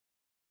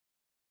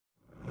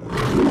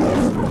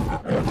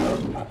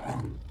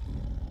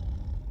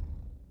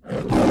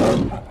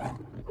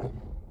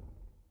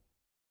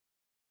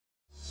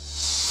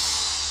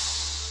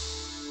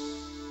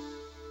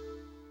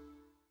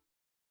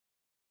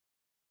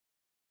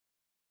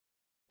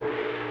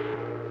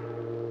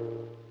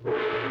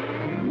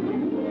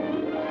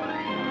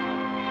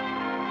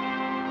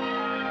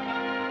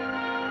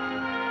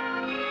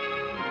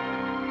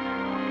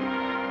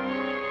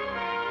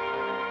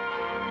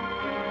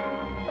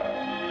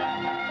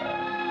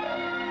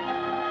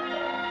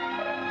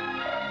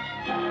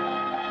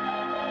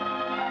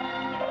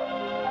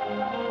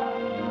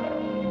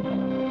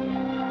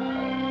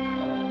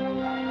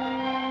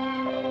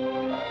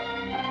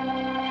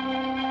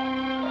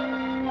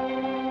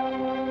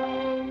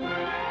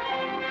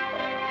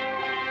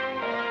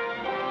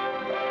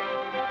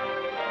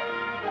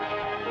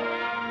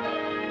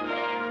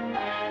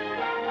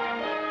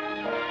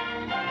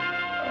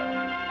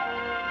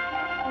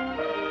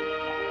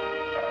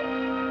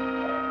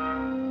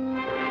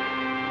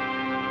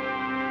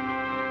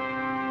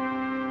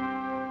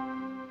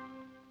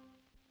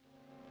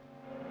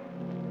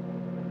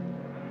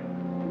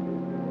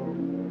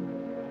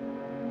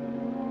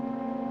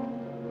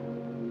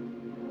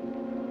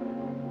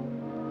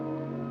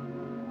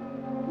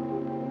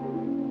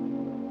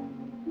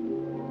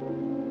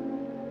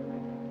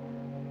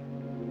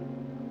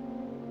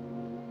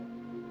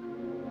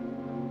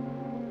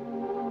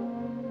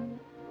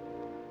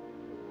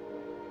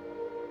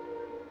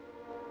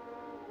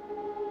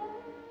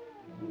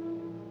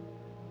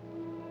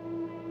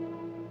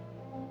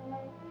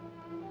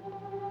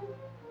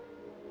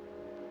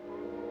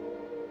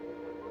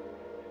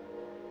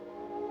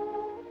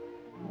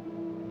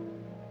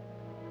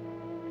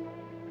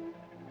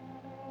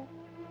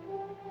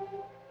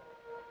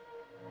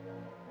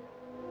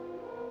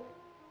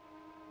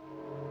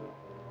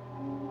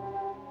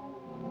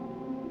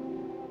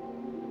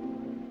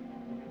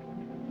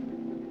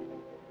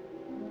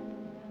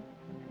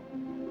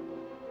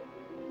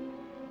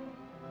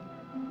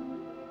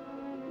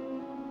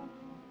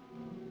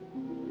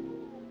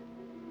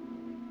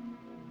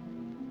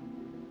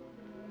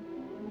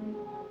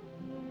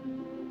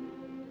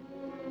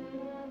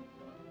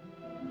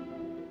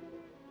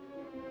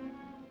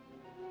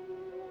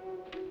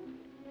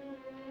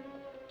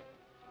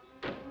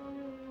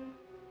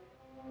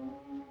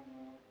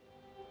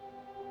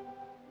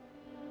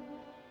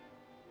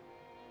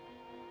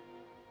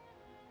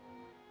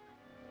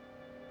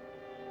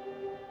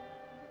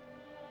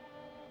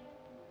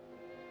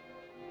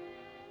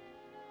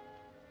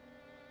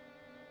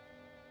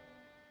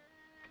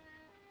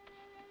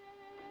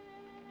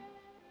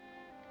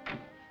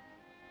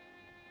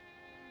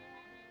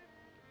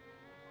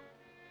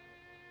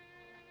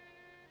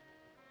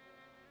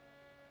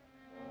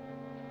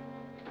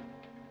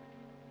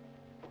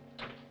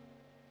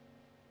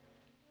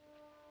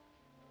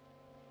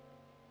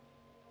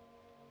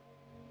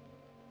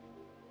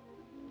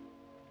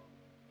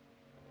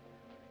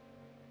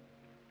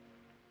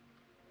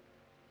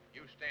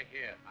You stay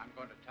here. I'm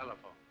going to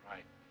telephone.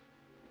 Right.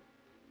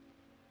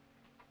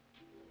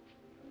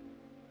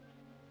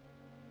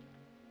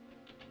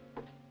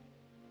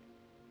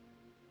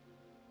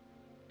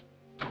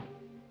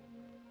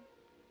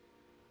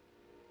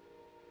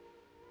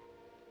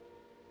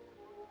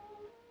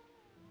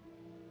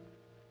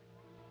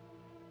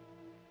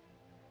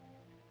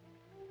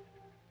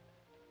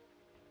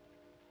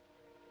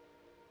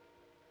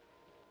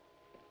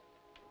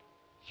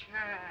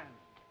 Chan.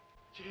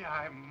 Gee,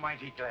 I'm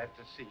mighty glad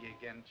to see you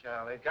again,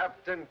 Charlie.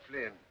 Captain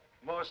Flynn,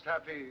 most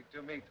happy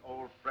to meet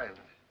old friend.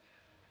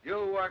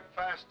 You work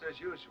fast as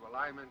usual.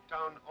 I'm in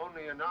town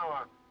only an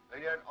hour,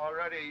 and yet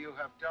already you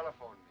have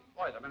telephoned me.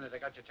 Boy, the minute I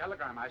got your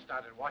telegram, I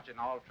started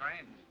watching all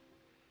trains.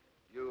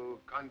 You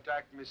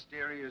contact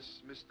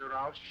mysterious Mr.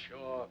 Rouse?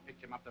 Sure.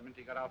 Picked him up the minute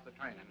he got off the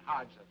train. And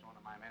Hodge, that's one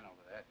of my men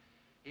over there.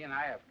 He and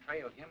I have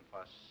trailed him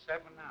for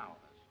 7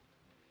 hours.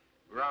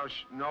 Rouse,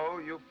 no,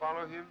 you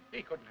follow him?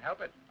 He couldn't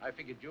help it. I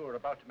figured you were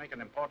about to make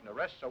an important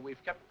arrest, so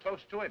we've kept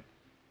close to him.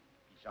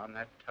 He's on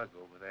that tug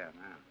over there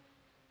now.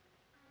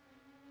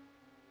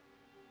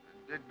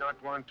 I did not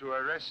want to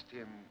arrest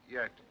him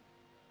yet.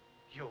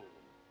 You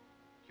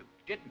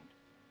didn't?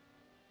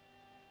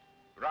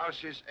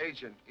 Rouse's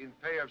agent in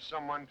pay of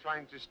someone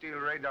trying to steal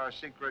radar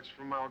secrets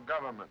from our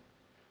government.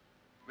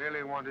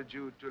 Merely wanted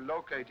you to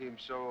locate him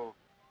so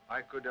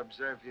I could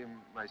observe him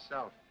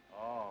myself.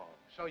 Oh,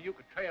 so you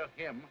could trail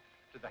him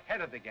to the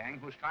head of the gang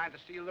who's trying to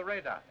steal the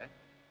radar, eh?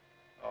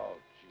 Oh,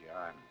 gee,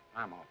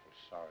 I'm awful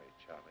sorry,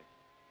 Charlie.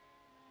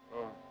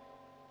 Oh,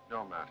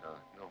 no matter,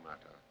 no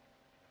matter.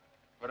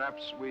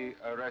 Perhaps we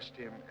arrest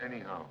him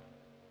anyhow.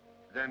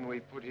 Then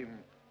we put him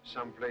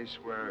someplace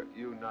where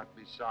you not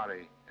be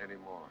sorry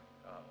anymore.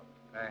 Oh,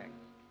 thanks.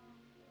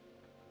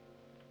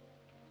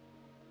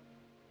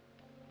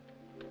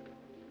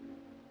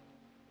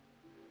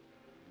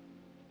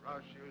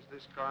 Rouse, use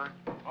this car?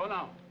 Oh,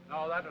 no.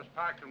 No, that was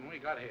parked when we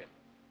got here.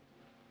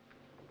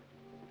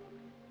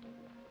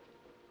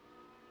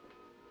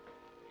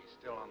 He's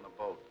still on the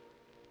boat.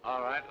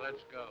 All right,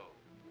 let's go.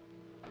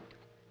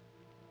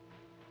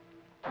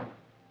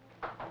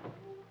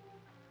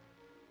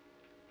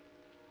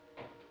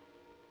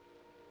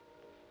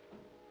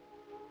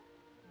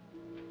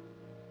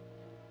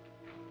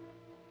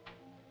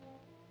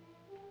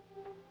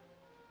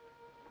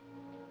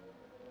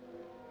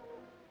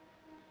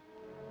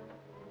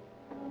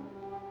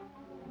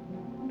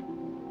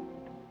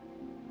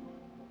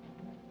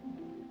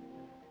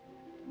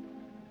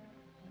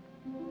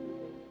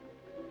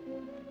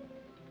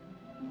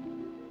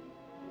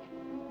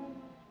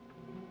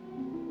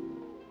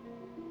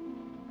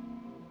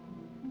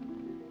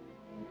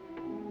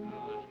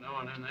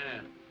 in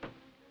there.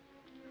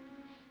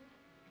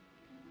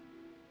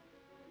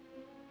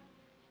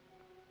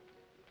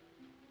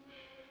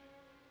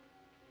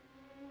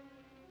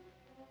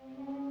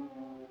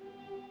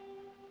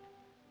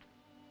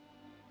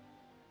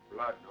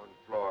 Blood on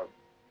floor.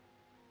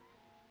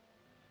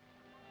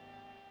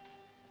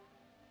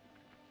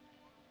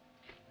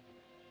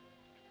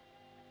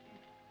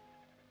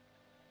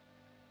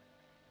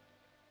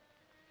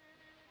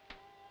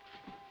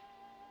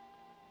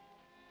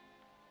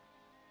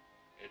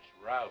 It's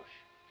Roush.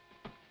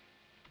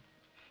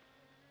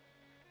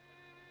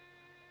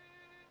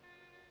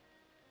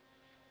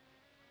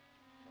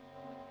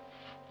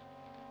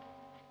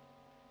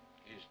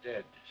 He's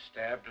dead,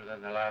 stabbed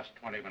within the last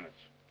 20 minutes.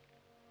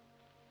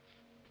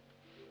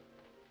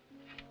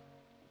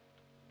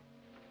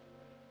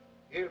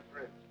 Here,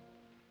 print.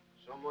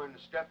 Someone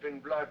stepped in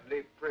blood,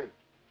 leave print.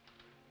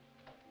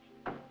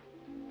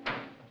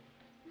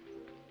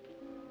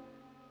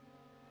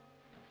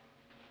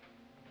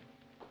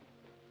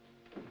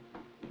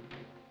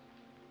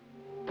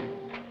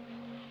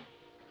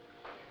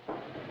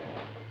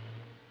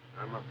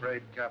 I'm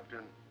afraid, Captain,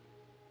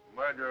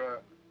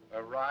 murderer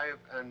arrive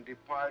and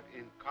depart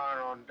in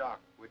car on dock,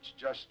 which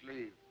just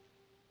leave.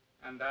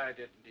 And I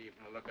didn't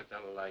even look at the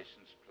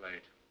license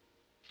plate.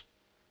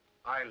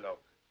 I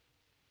look.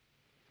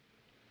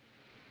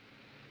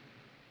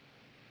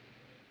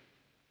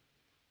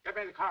 Get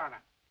me the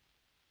coroner.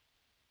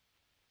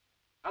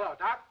 Hello,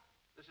 Doc.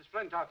 This is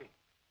Flynn talking.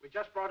 We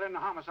just brought in a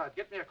homicide.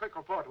 Get me a quick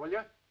report, will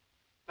you?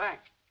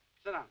 Thanks.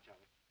 Sit down,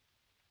 Charlie.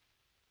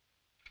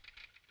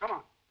 Come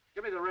on.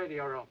 Give me the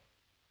radio room.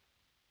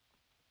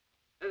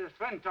 This is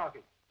Flynn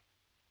talking.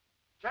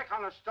 Check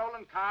on a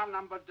stolen car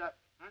numbered,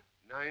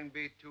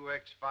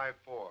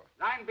 9B2X54.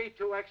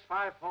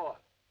 9B2X54.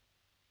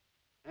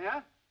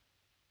 Yeah?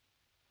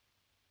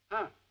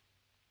 Huh.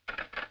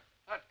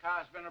 That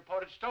car's been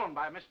reported stolen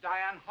by Miss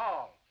Diane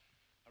Hall,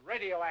 a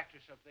radio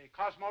actress of the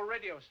Cosmo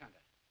Radio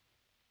Center.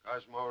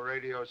 Cosmo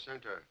Radio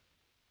Center.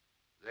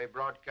 They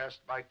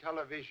broadcast by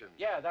television.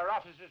 Yeah, their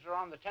offices are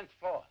on the 10th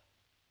floor.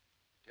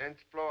 10th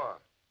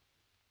floor.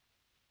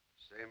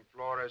 Same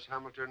floor as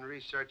Hamilton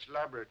Research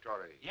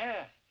Laboratory.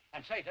 Yeah.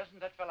 And say, doesn't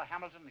that fella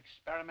Hamilton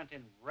experiment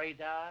in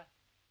radar?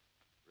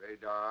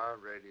 Radar,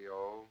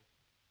 radio.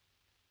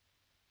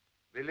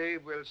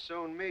 Believe we'll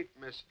soon meet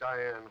Miss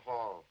Diane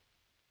Hall.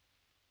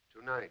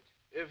 Tonight.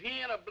 If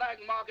he ain't a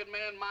black market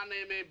man, my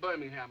name ain't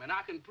Birmingham, and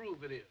I can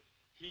prove it is.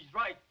 He's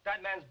right.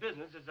 That man's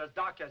business is as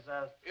dark as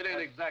It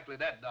ain't exactly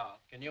that dark.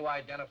 Can you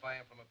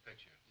identify him from a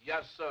picture?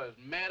 Yes, sir. As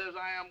mad as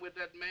I am with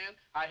that man,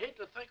 I hate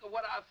to think of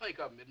what I think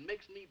of him. It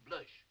makes me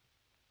blush.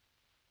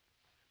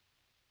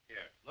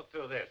 Here, look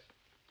through this.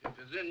 If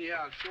it's in here,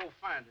 I'll sure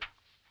find it.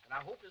 And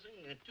I hope it's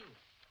in there, too.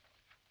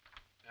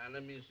 Now,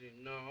 let me see.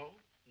 No.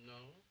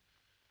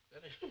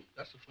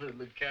 That's a funny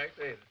little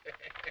character, ain't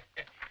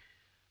it?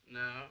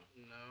 No.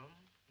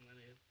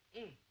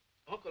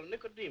 Uncle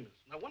Nicodemus.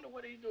 Now, I wonder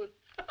what he's doing.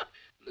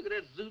 Look at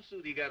that zoot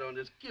suit he got on.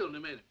 It's killing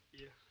him, ain't it?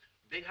 Yeah.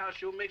 Big House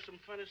sure makes some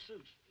funny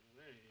suits.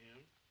 There you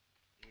am.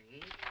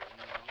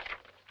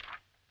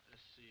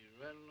 Let's see,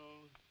 right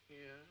along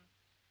here.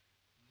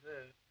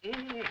 There.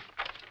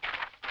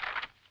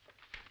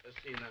 Let's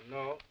see now.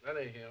 No, that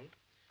ain't him.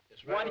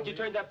 It's right. Why did you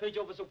turn that page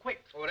over so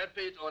quick? Oh, that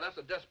page? Oh, that's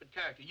a desperate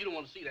character. You don't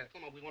want to see that.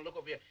 Come on, we want to look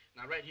over here.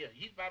 Now, right here.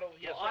 He's right over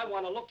here. Well, I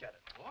want to look at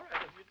it. All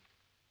right, if you...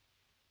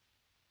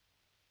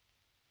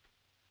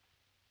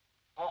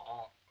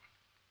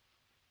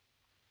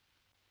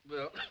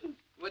 Well,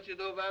 what you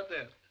know about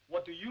that?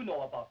 What do you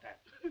know about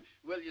that?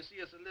 Well, you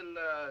see, it's a little,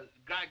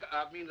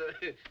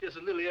 it's a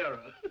little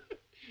error.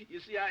 You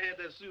see, I had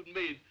that suit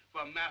made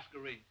for a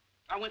masquerade.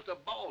 I went to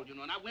a ball, you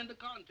know, and I win the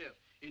contest.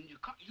 And you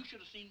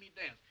should have seen me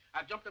dance.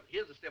 I jumped up.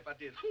 Here's the step I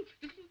did.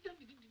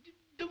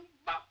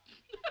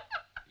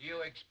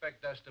 You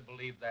expect us to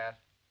believe that?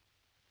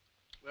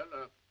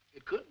 Well,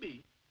 it could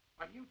be.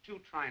 Are you two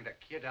trying to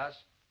kid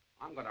us?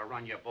 I'm going to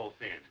run you both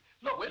in.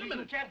 Look, wait a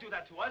minute. You can't do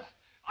that to us.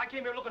 I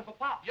came here looking for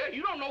Pop. Yeah,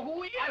 you don't know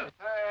who he is.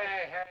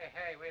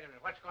 Hey, wait a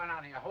minute. What's going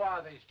on here? Who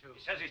are these two? He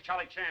says he's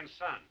Charlie Chan's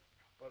son.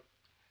 Well,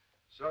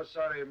 so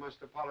sorry, I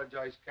must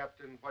apologize,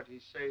 Captain. What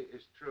he say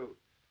is true.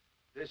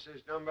 This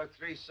is number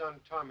 3 son,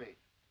 Tommy.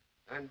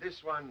 And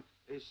this one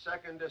is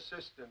second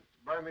assistant,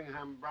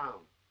 Birmingham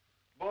Brown.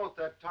 Both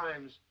at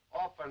times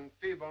often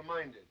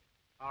feeble-minded.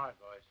 All right,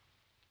 boys.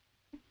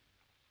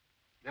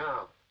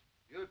 Now,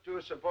 you two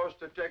are supposed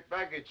to take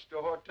baggage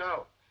to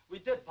hotel. We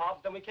did,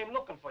 Pop. Then we came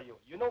looking for you.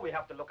 You know we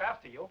have to look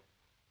after you.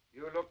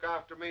 You look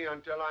after me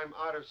until I'm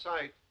out of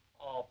sight.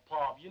 Oh,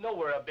 Pop, you know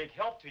we're a big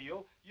help to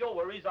you. Your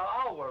worries are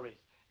our worries.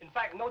 In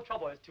fact, no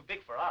trouble is too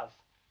big for us.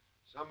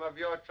 Some of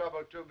your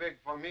trouble too big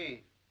for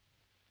me.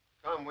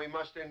 Come, we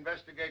must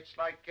investigate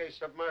slight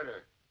case of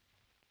murder.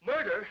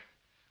 Murder?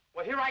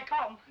 Well, here I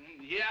come.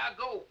 Here I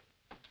go.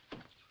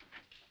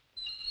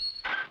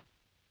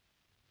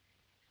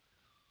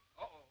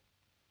 Uh-oh.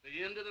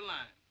 The end of the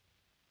line.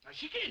 Now,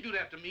 she can't do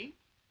that to me.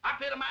 I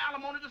paid her my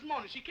alimony this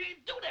morning. She can't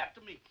do that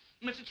to me.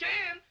 Mr.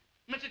 Chan,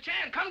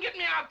 come get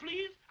me out,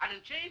 please. I done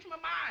changed my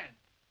mind.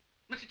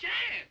 Mr. Chan!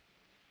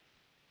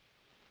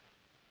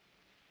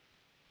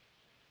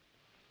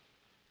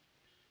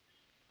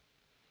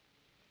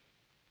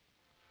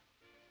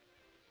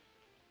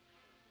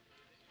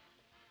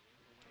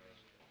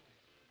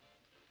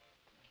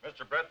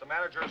 Mr. Brett, the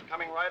manager is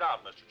coming right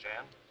out, Mr.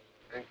 Chan.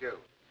 Thank you.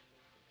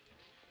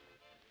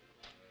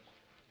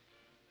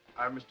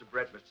 I'm Mr.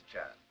 Brett, Mr.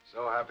 Chan.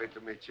 So happy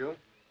to meet you.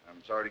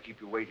 I'm sorry to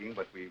keep you waiting,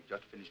 but we've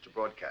just finished a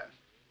broadcast.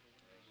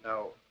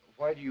 Now,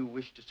 why do you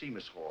wish to see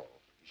Miss Hall?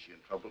 Is she in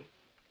trouble?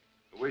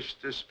 I wish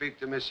to speak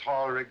to Miss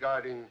Hall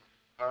regarding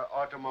her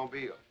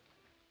automobile.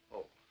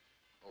 Oh,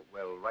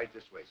 well, right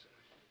this way, sir.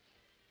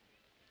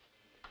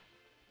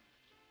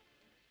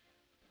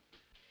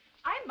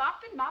 I mop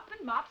and mop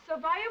and mop, so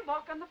I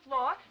walk on the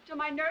floor till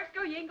my nerves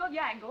go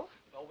yingle-yangle.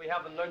 Well, we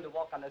haven't learned to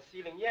walk on the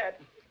ceiling yet.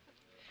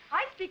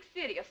 I speak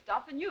serious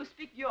stuff, and you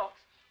speak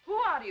Yorks. Who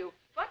are you?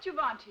 What you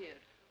want here?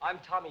 I'm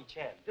Tommy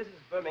Chan. This is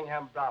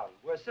Birmingham Brown.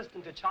 We're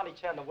assistant to Charlie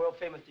Chan, the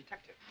world-famous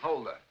detective.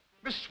 Hold her.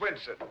 Miss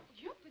Swenson.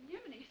 You,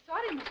 Benimini.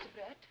 Sorry, Mr.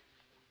 Brett.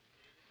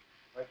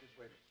 Right this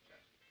way, Mr.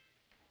 Chan.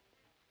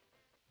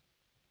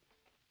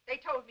 They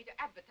told me to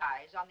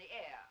advertise on the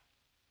air.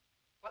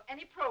 Well,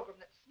 any program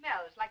that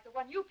smells like the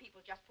one you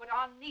people just put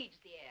on needs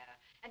the air.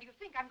 And you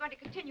think I'm going to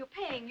continue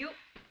paying you?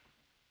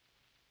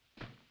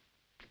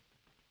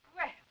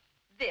 Well,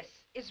 this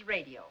is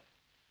radio.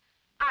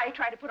 I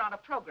try to put on a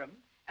program,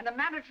 and the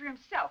manager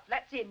himself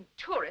lets in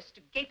tourists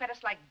to gape at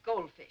us like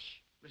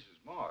goldfish. Mrs.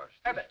 Marsh.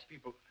 Herbert.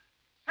 People...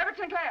 Herbert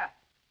Sinclair,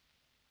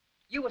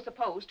 you were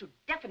supposed to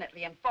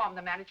definitely inform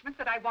the management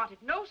that I wanted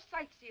no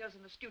sightseers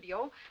in the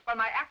studio while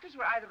my actors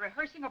were either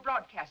rehearsing or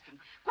broadcasting.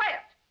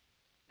 Quiet!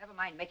 Never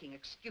mind making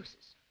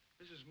excuses.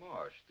 Mrs.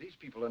 Marsh, these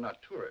people are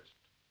not tourists.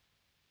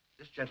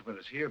 This gentleman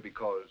is here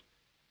because,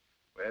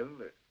 well,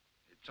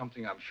 it's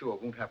something I'm sure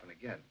won't happen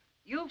again.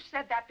 You've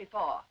said that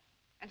before,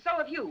 and so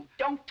have you.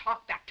 Don't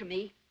talk back to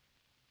me.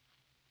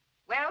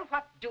 Well,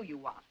 what do you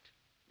want?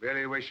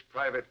 Really wish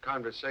private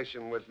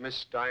conversation with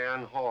Miss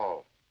Diane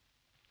Hall.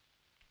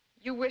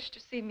 You wish to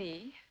see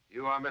me?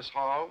 You are Miss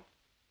Hall?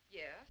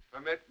 Yes.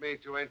 Permit me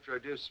to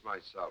introduce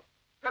myself.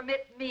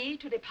 Permit me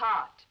to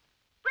depart.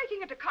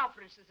 Breaking into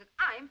conferences that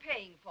I'm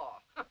paying for.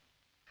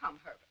 Come,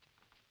 Herbert.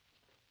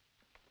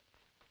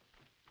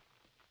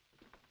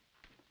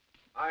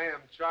 I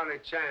am Charlie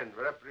Chan,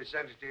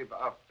 representative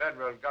of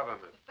federal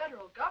government. The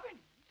federal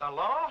government? The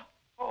law?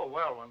 Oh,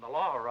 well, when the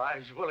law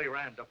arrives, Willie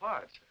Rand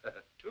departs.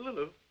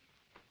 Toodaloo.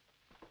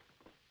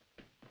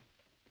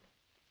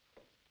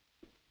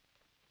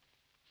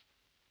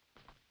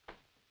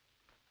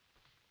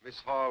 Miss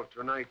Hall,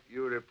 tonight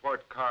you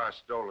report car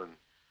stolen.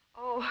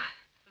 Oh,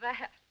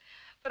 that.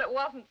 But it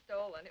wasn't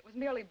stolen. It was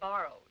merely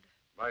borrowed.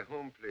 By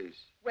whom, please?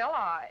 Well,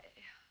 I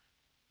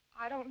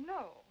don't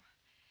know.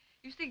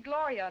 You see,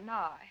 Gloria and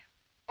I...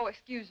 Oh,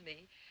 excuse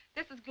me.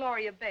 This is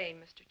Gloria Bain,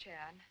 Mr.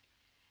 Chan.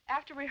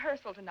 After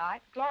rehearsal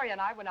tonight, Gloria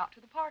and I went out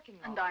to the parking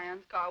lot. And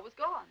Diane's car was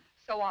gone.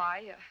 So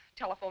I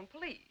telephoned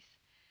police.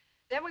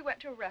 Then we went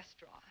to a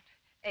restaurant,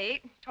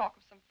 ate, talked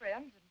with some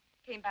friends, and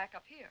came back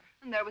up here.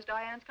 And there was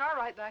Diane's car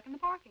right back in the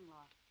parking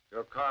lot.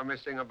 Your car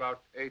missing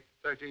about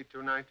 8:30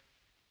 tonight?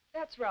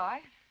 That's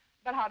right.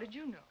 But how did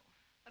you know?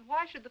 And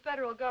why should the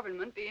federal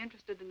government be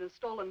interested in a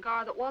stolen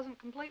car that wasn't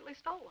completely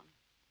stolen?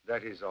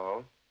 That is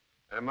all.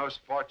 I'm most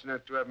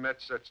fortunate to have met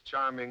such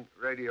charming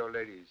radio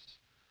ladies.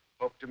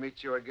 Hope to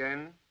meet you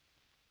again.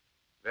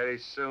 Very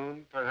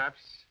soon, perhaps.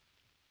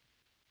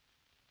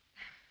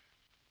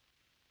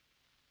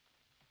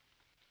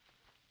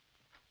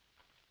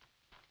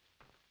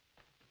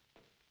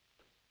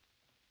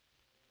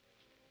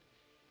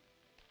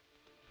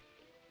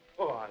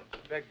 Oh, I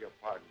beg your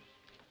pardon.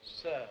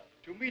 Sir,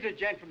 to meet a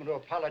gentleman who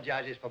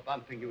apologizes for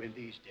bumping you in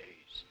these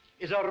days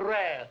is a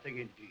rare thing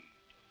indeed.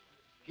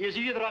 He is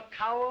either a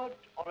coward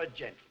or a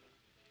gentleman.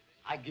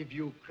 I give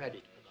you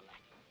credit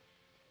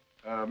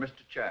for the latter.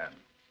 Mr. Chan,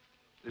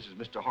 this is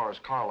Mr. Horace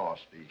Carlos,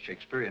 the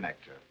Shakespearean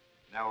actor,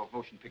 now of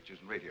motion pictures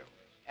and radio.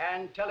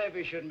 And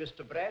television,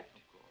 Mr. Brett?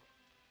 Of course.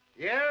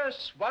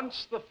 Yes,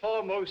 once the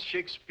foremost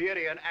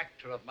Shakespearean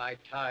actor of my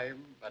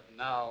time, but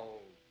now,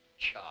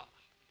 cha.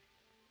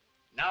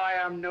 Now I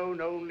am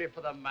known only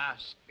for the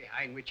mask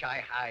behind which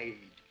I hide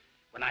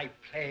when I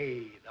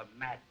play the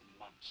mad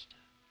monster.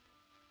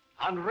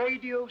 On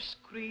radio,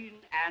 screen,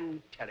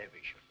 and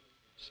television.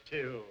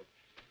 Still,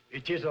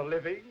 it is a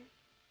living.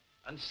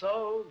 And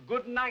so,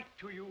 good night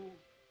to you,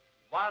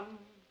 one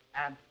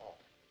and all.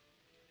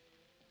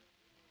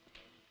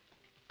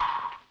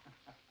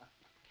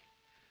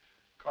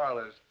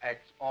 Carlos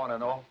acts on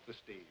and off the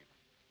stage.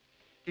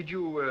 Did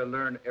you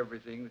learn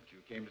everything that you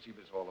came to see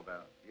this all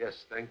about?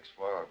 Yes, thanks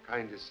for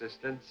kind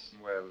assistance.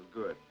 Well,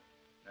 good.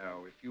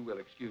 Now, if you will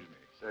excuse me.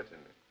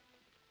 Certainly.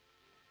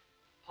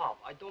 Pop,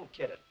 I don't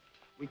get it.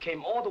 We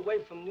came all the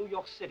way from New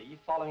York City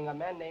following a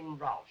man named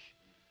Roush.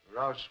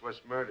 Rouse was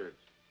murdered.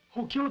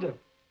 Who killed him?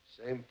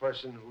 Same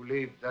person who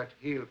left that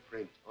heel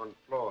print on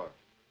floor.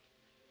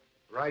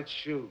 Right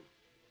shoe.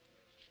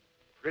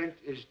 Print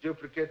is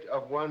duplicate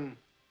of one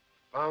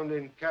found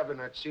in cabin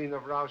at scene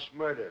of Rouse's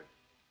murder.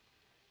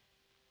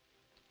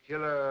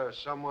 killer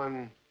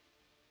someone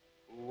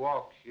who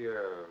walked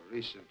here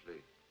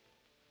recently.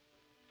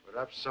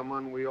 Perhaps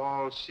someone we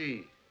all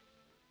see.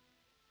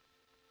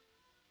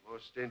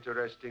 Most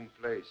interesting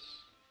place.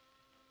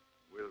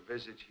 We'll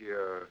visit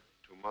here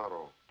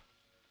tomorrow.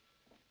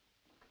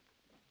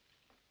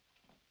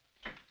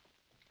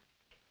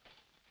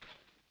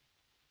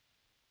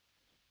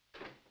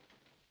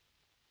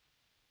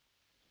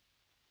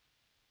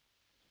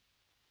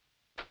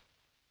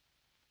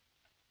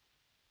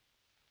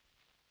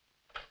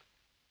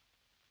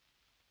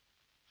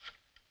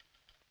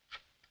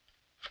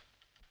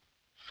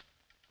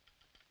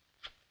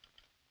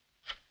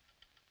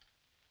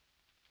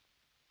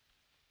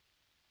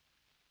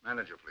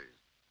 Manager, please.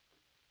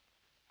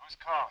 Who's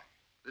calling?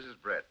 This is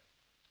Brett.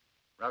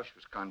 Roush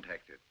was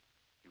contacted.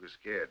 He was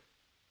scared.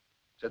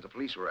 Said the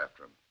police were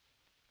after him.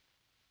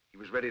 He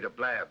was ready to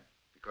blab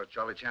because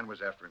Charlie Chan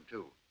was after him,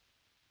 too.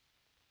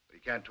 But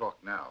he can't talk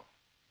now.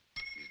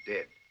 He's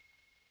dead.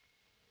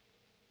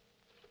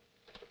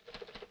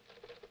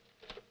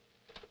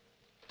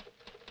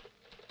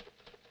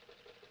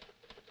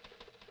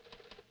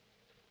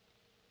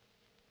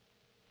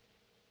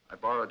 I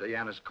borrowed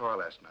Diana's car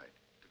last night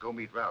to go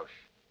meet Roush.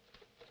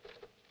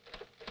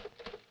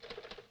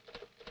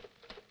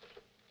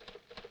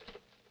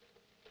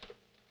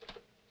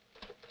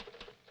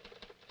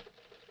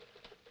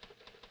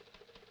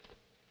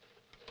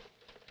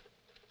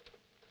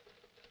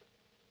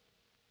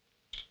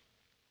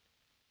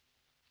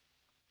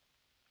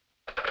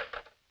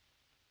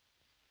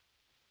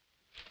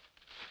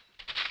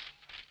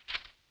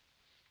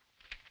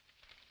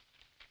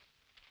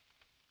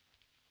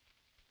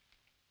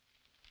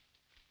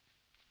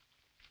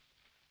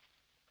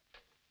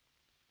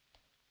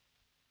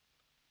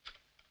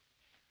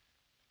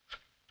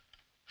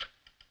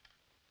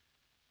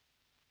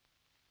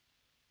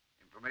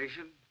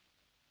 Information?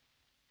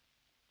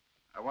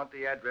 I want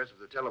the address of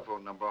the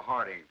telephone number,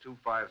 Harding,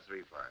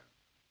 2535.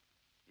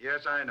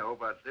 Yes, I know,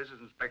 but this is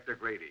Inspector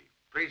Grady,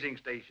 Precinct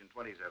Station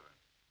 27.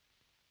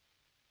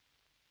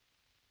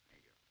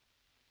 Thank you.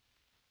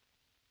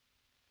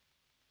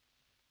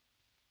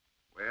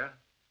 Where?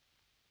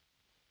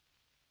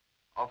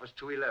 Office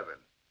 211.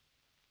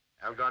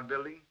 Algon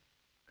Building?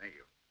 Thank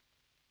you.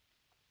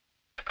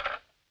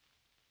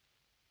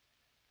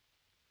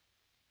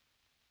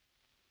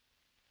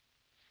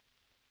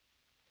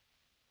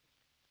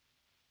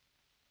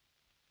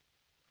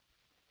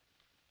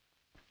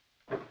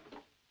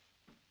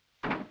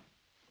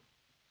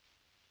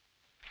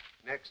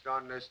 Next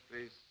on list,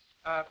 please.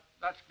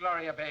 That's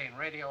Gloria Bain,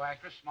 radio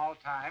actress, small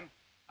time,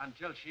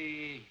 until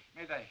she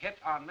made a hit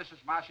on Mrs.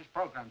 Marsh's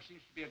program.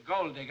 Seems to be a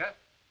gold digger,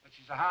 but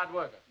she's a hard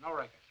worker, no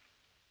record.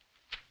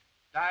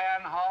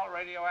 Diane Hall,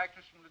 radio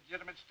actress from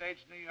legitimate stage,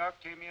 New York,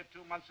 came here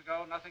 2 months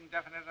ago. Nothing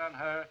definite on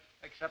her,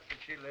 except that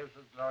she lives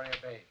with Gloria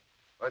Bain.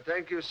 Well,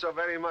 thank you so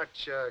very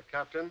much,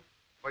 Captain,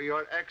 for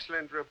your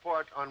excellent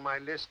report on my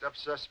list of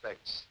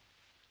suspects.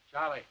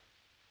 Charlie,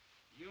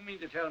 you mean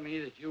to tell me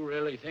that you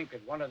really think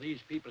that one of these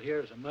people here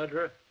is a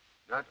murderer?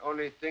 Not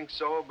only think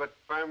so, but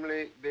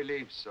firmly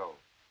believe so.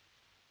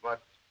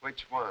 But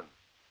which one?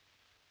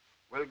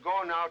 We'll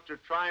go now to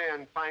try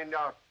and find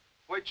out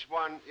which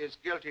one is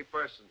guilty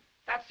person.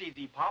 That's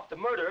easy, Pop. The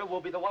murderer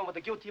will be the one with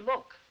the guilty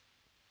look.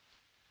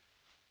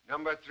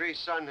 Number 3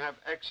 son have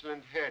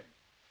excellent head.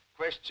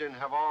 Question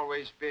have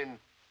always been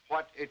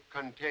what it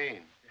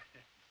contained.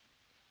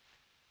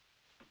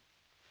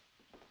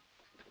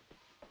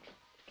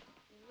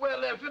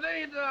 Well, if it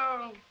ain't,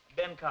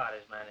 Ben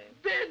Carter's my name.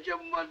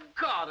 Benjamin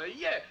Carter,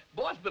 yeah.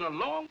 Boy, it's been a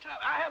long time.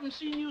 I haven't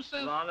seen you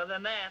since... Longer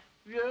than that.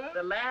 Yeah?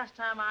 The last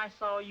time I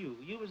saw you,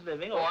 you was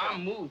living over... Oh, I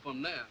moved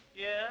from there.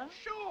 Yeah?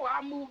 Sure,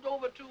 I moved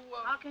over to,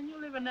 How can you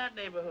live in that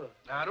neighborhood?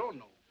 I don't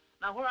know.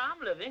 Now, where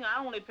I'm living,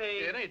 I only pay...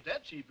 It ain't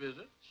that cheap, is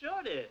it?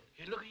 Sure it is.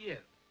 Hey, look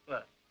here.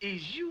 What?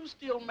 Is you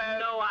still married?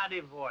 No, I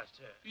divorced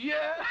her.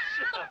 Yeah?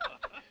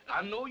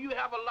 I know you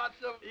have a lot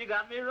of... You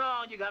got me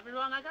wrong. You got me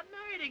wrong. I got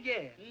married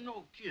again.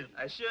 No kidding.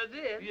 I sure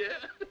did. Yeah?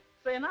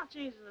 Say, not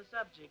changing the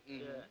subject.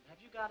 Have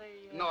you got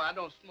a... No, I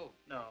don't smoke.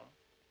 No.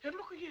 Hey,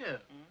 look here.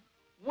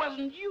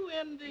 Wasn't you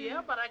in the...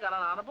 Yeah, but I got an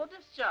honorable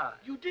discharge.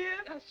 You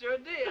did? I sure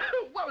did.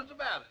 What was the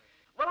matter?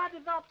 Well, I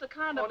developed a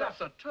kind of... Oh,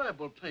 that's a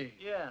terrible pain.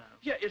 Yeah.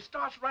 Yeah, it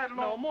starts right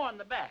along... No, more in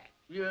the back.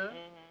 Yeah?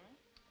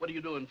 What are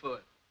you doing for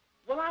it?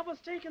 Well, I was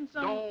taking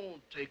some...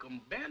 Don't take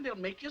them, Ben. They'll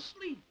make you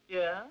sleep.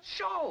 Yeah?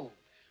 Sure.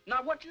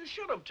 Now, what you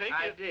should have taken...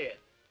 I did.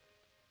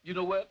 You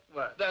know what?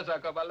 What? That's how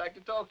come I like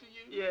to talk to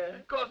you. Yeah.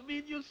 Because me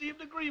and you seem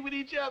to agree with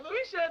each other.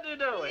 We sure do,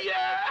 don't we?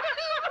 Yeah.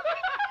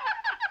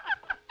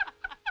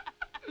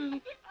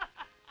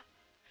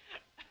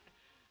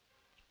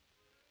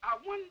 I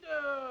wonder...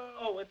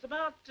 Oh, it's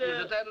about...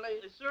 Is it that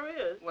late? It sure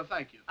is. Well,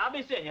 thank you. I'll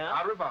be seeing you,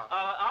 huh? Au revoir.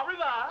 Au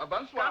revoir.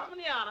 Bonsoir. Casa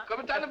mañana.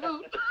 Come and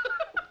boot.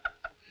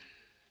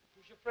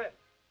 Who's your friend?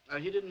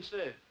 He didn't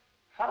say.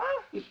 Huh?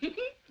 No,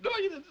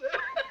 you didn't say.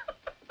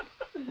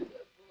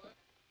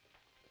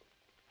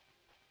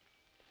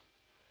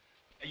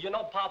 You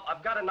know, Pop,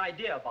 I've got an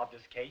idea about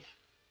this case.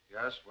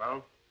 Yes,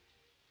 well?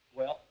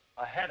 Well,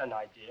 I had an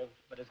idea,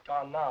 but it's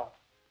gone now.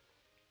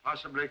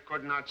 Possibly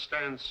could not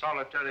stand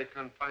solitary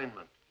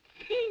confinement.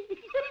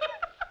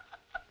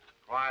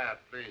 Quiet,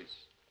 please.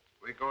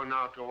 We go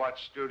now to watch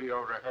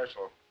studio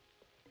rehearsal.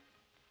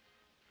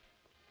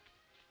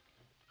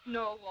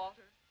 No,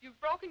 Walter. You've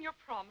broken your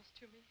promise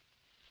to me.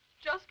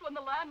 Just when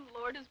the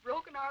landlord has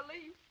broken our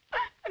lease,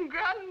 and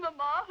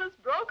Grandmama has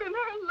broken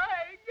her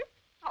leg.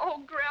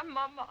 Oh,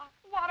 Grandmama,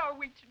 what are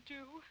we to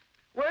do?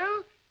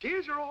 Well,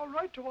 tears are all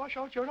right to wash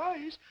out your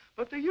eyes,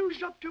 but they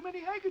used up too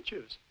many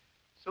handkerchiefs.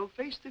 So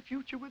face the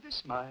future with a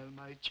smile,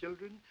 my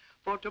children,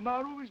 for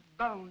tomorrow is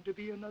bound to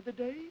be another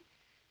day.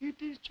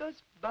 It is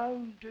just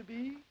bound to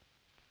be.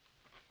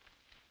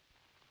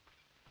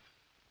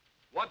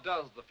 What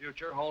does the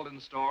future hold in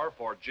store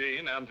for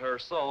Jean and her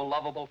so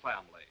lovable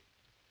family?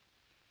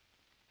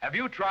 Have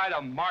you tried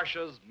a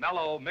Marcia's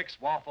mellow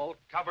mixed waffle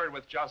covered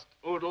with just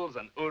oodles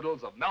and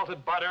oodles of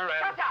melted butter and...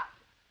 Shut up!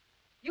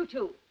 You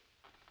two.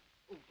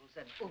 Oodles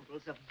and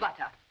oodles of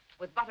butter.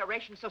 With butter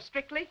rationed so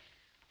strictly?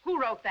 Who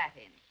wrote that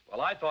in?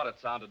 Well, I thought it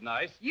sounded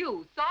nice.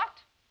 You thought?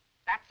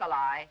 That's a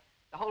lie.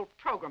 The whole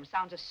program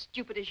sounds as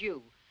stupid as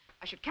you.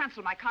 I should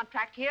cancel my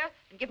contract here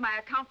and give my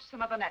account to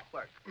some other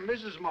network.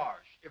 Mrs.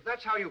 Marsh, if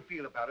that's how you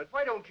feel about it,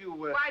 why don't you,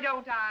 Why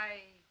don't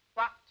I...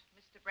 What,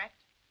 Mr. Brett?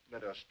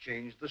 Let us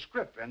change the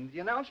script and the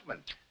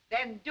announcement.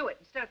 Then do it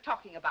instead of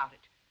talking about it.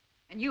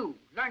 And you,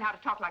 learn how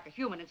to talk like a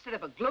human instead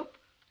of a gloop,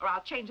 or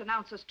I'll change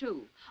announcers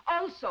too.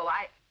 Also,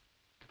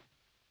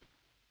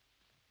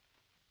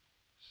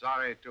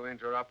 Sorry to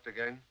interrupt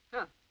again.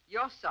 Huh,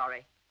 you're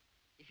sorry.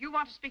 If you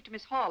want to speak to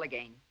Miss Hall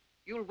again,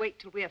 you'll wait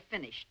till we're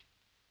finished.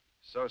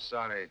 So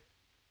sorry.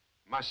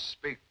 Must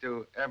speak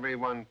to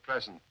everyone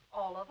present.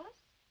 All of us?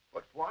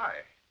 But why?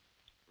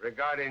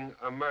 Regarding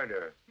a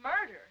murder.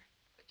 Murder?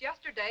 But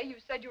yesterday you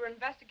said you were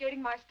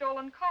investigating my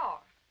stolen car.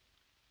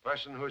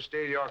 Person who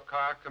steal your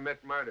car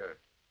commit murder.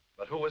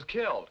 But who was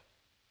killed?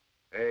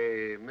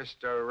 A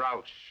Mr.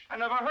 Roush. I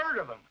never heard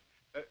of him.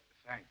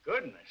 Thank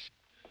goodness.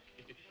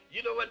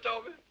 You know what,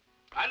 Toby?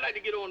 I'd like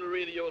to get on the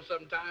radio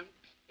sometime.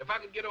 If I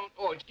could get on...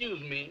 Oh, excuse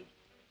me.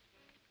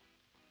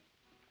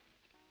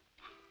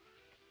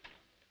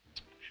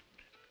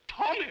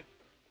 Tommy!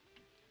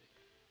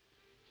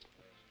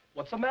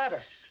 What's the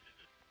matter?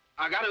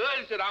 I got an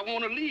urge that I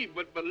want to leave,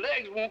 but my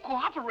legs won't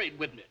cooperate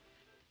with me.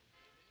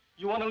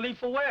 You want to leave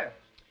for where?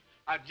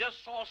 I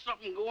just saw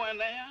something going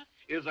there.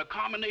 It's a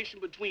combination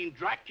between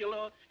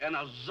Dracula and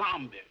a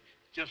zombie,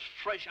 just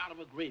fresh out of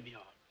a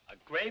graveyard. A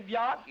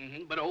graveyard?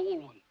 Mm-hmm, but an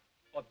old one.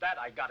 Well, that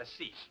I gotta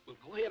see. Well,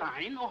 go ahead.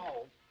 I ain't no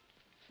hog.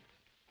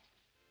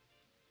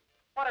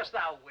 What dost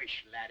thou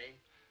wish, laddie?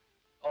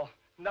 Oh,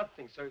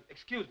 nothing, sir.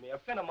 Excuse me. A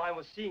friend of mine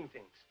was seeing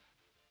things.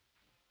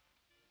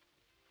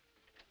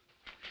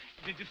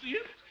 Did you see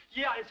it?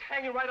 Yeah, it's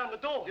hanging right on the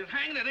door. It's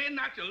hanging it in,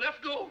 not your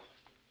left door.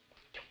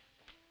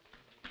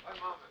 One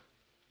moment.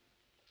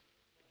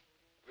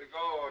 We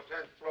go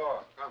 10th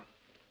floor. Come.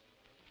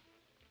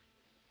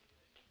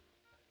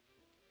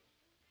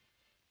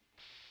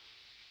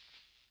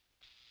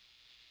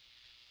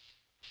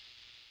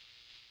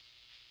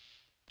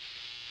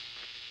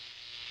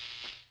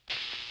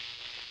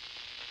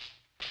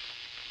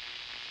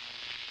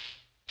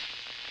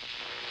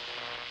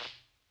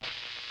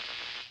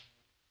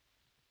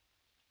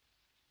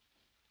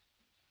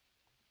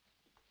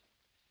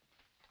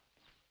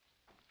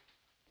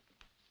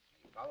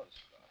 Fellows,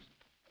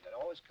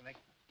 they're always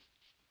connected.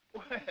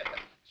 Well,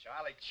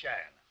 Charlie Chan.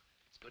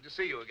 It's good to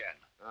see you again.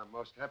 I'm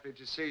most happy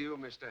to see you,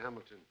 Mr.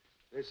 Hamilton.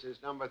 This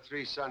is number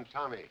 3 son,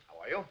 Tommy.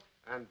 How are you?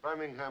 And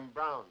Birmingham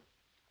Brown.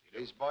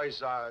 These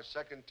boys are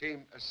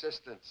second-team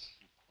assistants.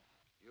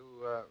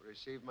 You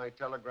receive my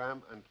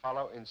telegram and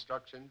follow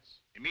instructions?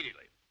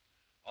 Immediately.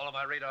 All of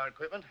our radar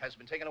equipment has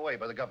been taken away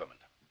by the government.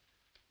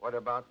 What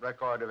about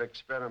record of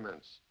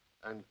experiments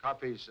and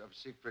copies of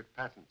secret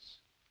patents?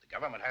 The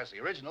government has the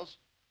originals.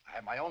 I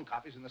have my own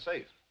copies in the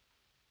safe.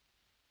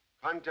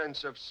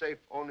 Contents of safe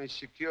only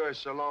secure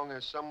so long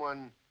as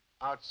someone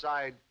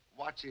outside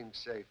watching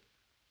safe.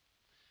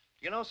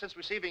 You know, since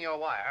receiving your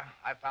wire,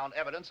 I've found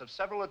evidence of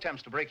several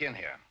attempts to break in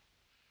here.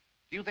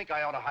 Do you think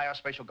I ought to hire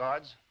special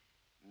guards?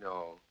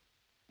 No.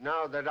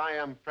 Now that I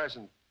am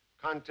present,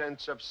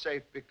 contents of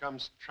safe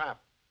becomes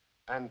trap,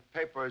 and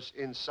papers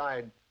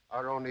inside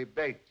are only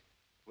bait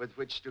with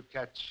which to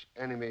catch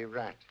enemy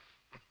rat.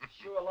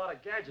 Sure a lot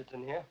of gadgets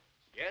in here.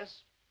 Yes,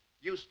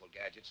 useful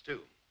gadgets, too.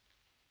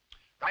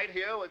 Right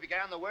here, we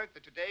began the work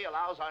that today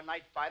allows our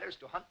night fighters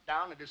to hunt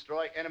down and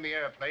destroy enemy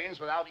airplanes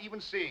without even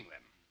seeing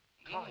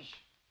them. Gosh.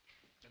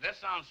 That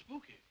sounds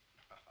spooky.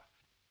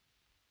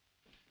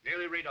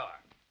 Merely radar.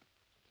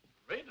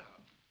 Radar?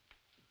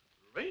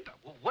 Radar?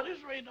 Well, what is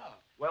radar?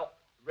 Well,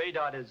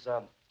 radar is,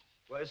 well,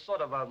 it's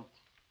sort of,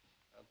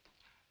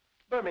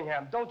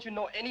 Birmingham, don't you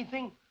know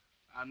anything?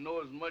 I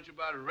know as much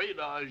about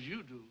radar as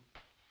you do.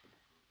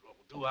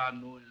 Do I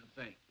know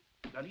anything?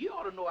 Now, you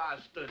ought to know I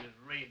studied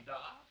radar.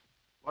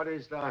 What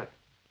is that?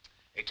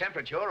 A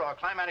temperature or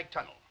climatic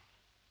tunnel.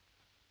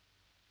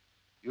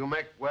 You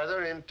make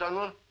weather in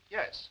tunnel?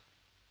 Yes.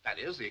 That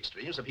is, the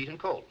extremes of heat and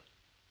cold.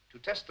 to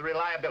test the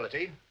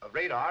reliability of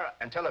radar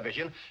and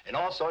television in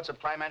all sorts of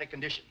climatic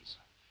conditions.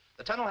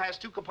 The tunnel has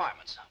 2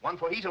 compartments, one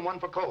for heat and one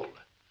for cold.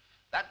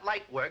 That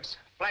light works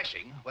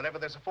flashing whenever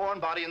there's a foreign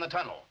body in the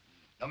tunnel,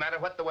 no matter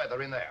what the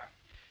weather in there.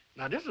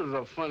 Now, this is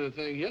a funny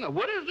thing here. Now,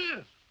 what is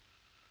this?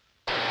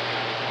 Help!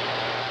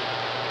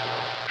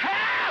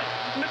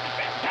 Mr.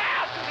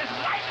 Help! There's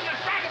lightning and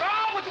striking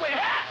all with me.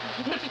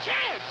 Help! Mr.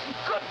 Chance!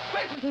 Good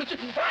gracious, Mr.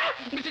 Help!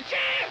 Mr.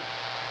 Chance!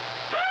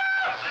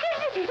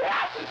 Help!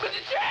 Help!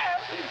 Mr.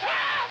 Chance!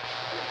 Help!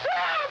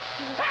 Help!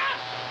 Help!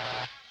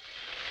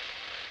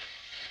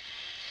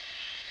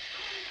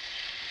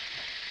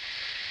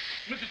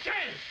 Mr.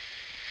 Chance!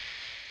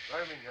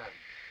 Birmingham,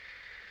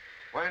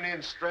 when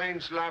in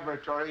strange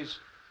laboratories,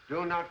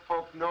 do not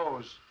poke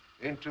nose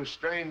into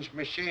strange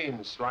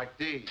machines like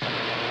these.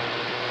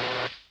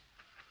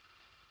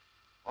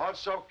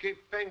 Also keep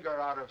finger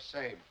out of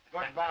same.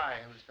 Goodbye,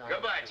 Mr.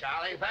 Goodbye,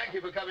 Charlie. Thank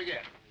you for coming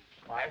in.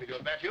 I'll be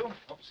doing back you.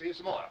 Hope to see you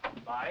some more.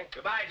 Bye.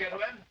 Goodbye,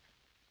 gentlemen.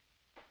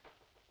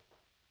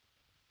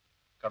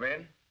 Come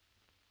in.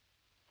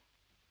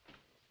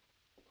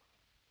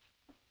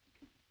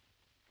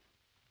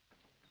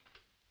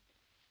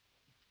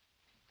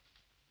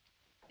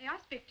 May I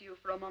speak to you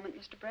for a moment,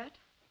 Mr. Brett?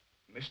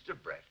 Mr.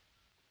 Brett.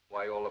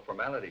 Why all the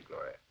formality,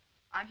 Gloria?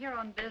 I'm here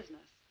on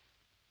business.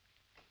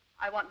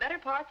 I want better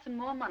parts and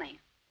more money,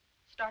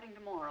 starting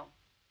tomorrow.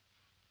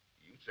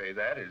 You say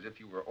that as if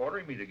you were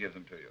ordering me to give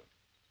them to you.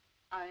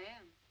 I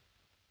am.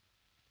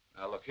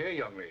 Now, look here,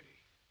 young lady.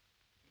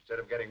 Instead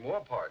of getting more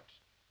parts,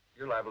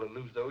 you're liable to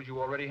lose those you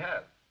already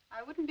have.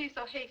 I wouldn't be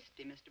so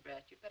hasty, Mr.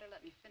 Brett. You'd better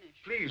let me finish.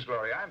 Please,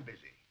 Gloria, I'm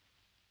busy.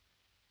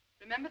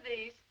 Remember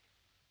these?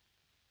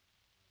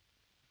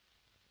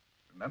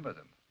 Remember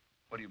them?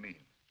 What do you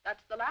mean?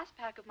 That's the last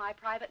pack of my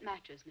private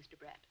matches, Mr.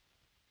 Brett.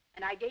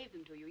 And I gave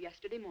them to you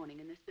yesterday morning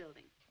in this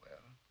building. Well,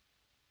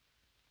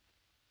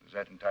 does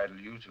that entitle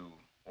you to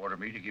order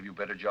me to give you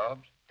better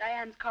jobs?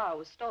 Diane's car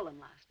was stolen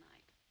last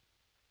night.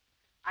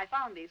 I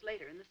found these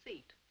later in the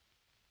seat.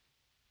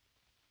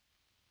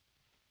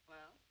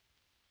 Well?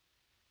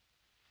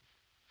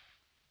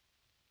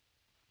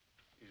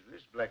 Is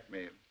this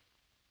blackmail?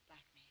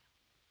 Blackmail.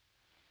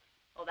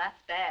 Oh,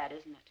 that's bad,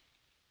 isn't it?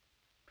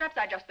 Perhaps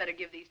I just better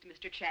give these to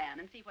Mr. Chan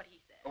and see what he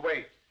says. Oh,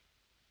 wait.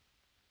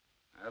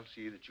 I'll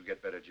see that you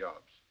get better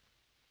jobs.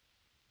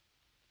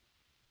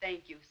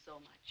 Thank you so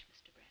much,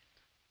 Mr. Brett.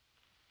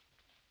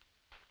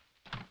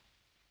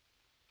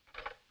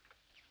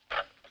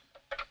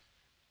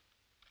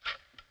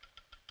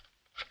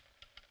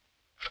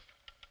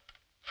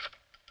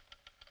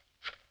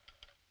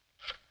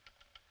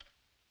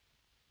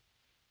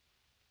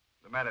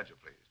 The manager,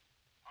 please.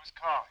 Who's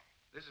calling?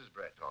 This is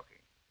Brett talking.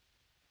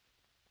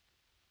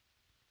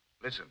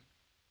 Listen,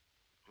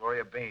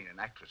 Gloria Bain, an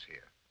actress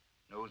here,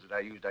 knows that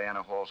I used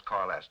Diana Hall's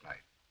car last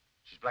night.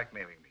 She's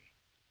blackmailing me.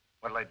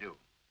 What'll I do?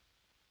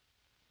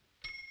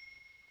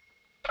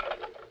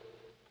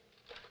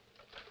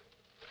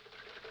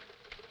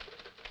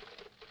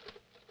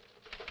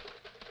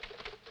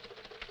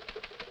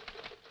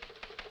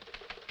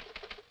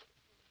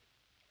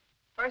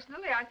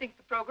 Personally, I think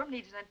the program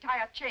needs an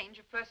entire change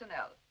of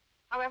personnel.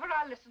 However,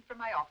 I'll listen from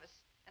my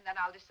office, and then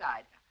I'll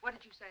decide. What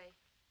did you say?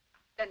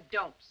 Then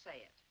don't say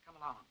it. Come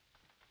along.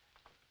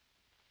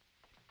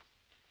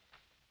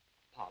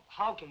 Pop,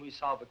 how can we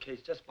solve a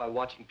case just by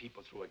watching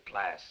people through a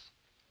glass?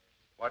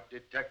 What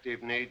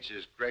detective needs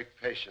is great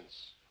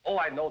patience. Oh,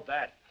 I know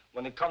that.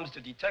 When it comes to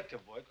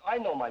detective work, I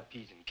know my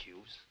P's and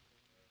Q's.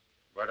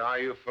 But are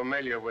you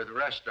familiar with the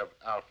rest of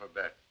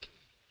alphabet?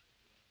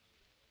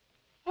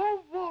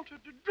 Oh, Walter,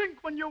 to drink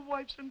when your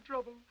wife's in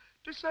trouble,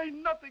 to say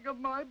nothing of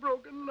my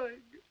broken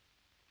leg.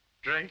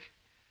 Drink?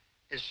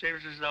 It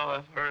seems as though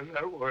I've heard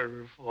that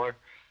word before.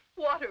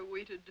 What are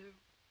we to do?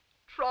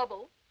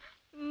 Trouble.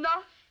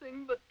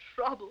 Nothing but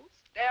trouble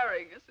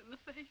staring us in the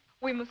face.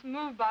 We must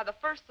move by the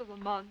 1st of the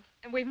month,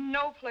 and we've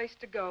no place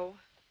to go.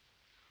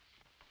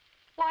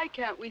 Why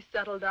can't we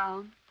settle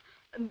down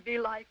and be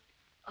like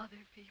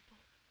other people?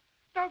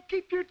 Now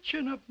keep your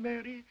chin up,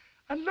 Mary,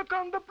 and look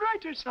on the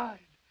brighter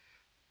side.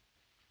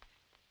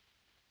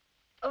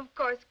 Of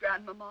course,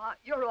 Grandmama,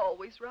 you're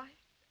always right.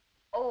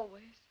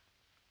 Always.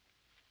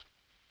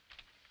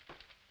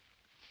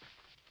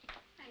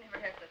 I never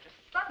had such a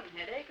sudden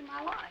headache in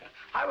my life.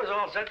 I was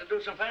all set to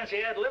do some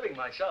fancy ad-libbing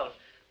myself.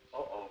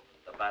 Uh-oh,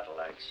 the battle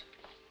axe.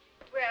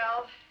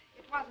 Well,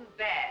 it wasn't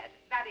bad.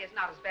 That is,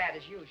 not as bad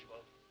as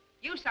usual.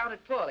 You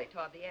sounded poorly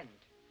toward the end.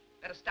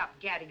 Better stop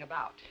gadding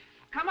about.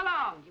 Come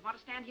along. You want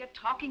to stand here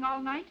talking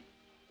all night?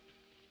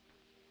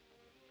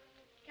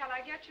 Can I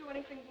get you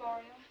anything,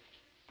 Gloria?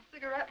 A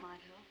cigarette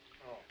might help.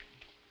 Oh.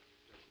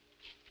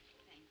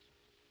 Thank you.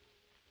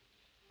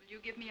 Will you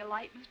give me a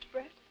light, Mr.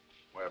 Brett?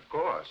 Well, of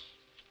course.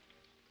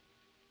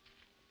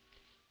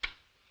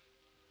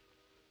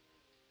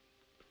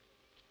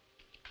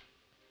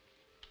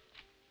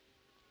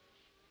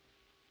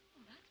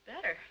 Oh, that's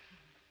better.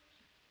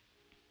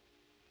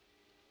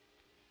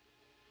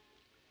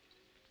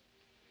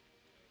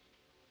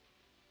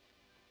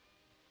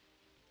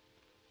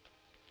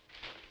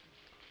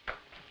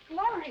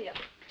 Gloria! Gloria,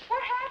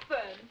 what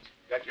happened?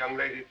 That young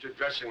lady to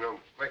dressing room.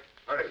 Quick,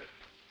 hurry.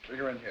 Bring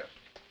her in here.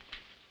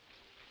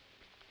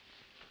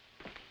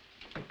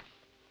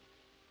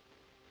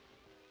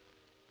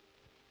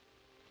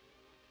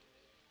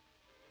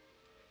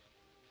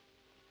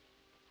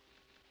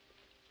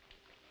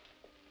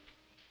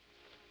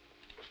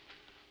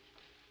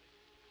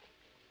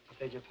 I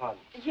beg your pardon.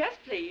 Yes,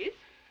 please.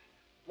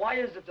 Why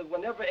is it that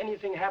whenever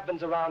anything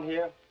happens around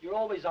here, you're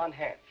always on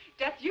hand?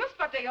 That's just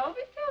what they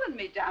always telling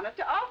me down at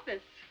the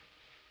office.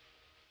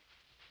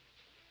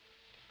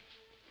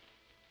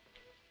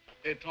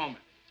 Hey, Tommy,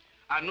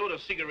 I know the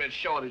cigarette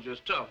shortage is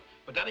tough,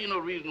 but that ain't no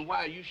reason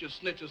why you should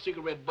snitch a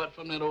cigarette butt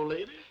from that old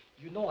lady.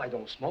 You know I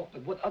don't smoke,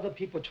 but what other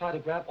people try to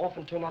grab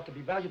often turn out to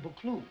be valuable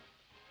clues.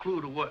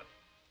 Clue to what?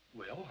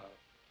 Well,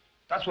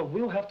 that's what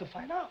we'll have to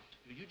find out.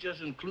 You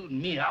just including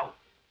me out.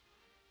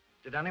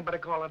 Did anybody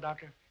call a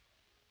doctor?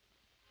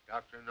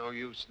 Doctor, no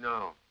use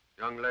now.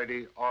 Young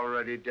lady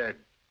already dead.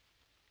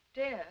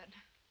 Dead.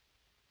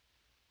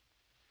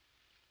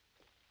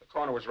 The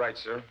coroner was right,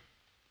 sir.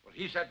 Well,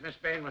 he said Miss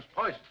Bain was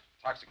poisoned.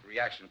 Toxic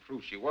reaction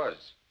proves she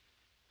was.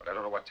 But I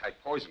don't know what type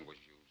poison was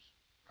used.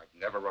 I've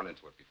never run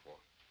into it before.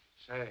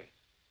 Say,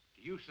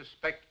 do you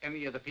suspect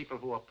any of the people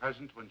who were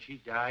present when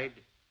she died?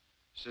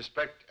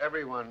 Suspect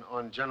everyone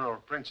on general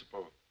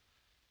principle.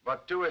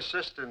 But two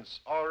assistants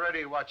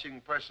already watching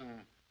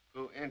person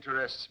who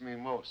interests me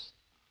most.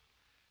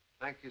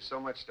 Thank you so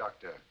much,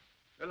 Doctor.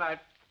 Good night.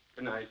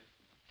 Good night.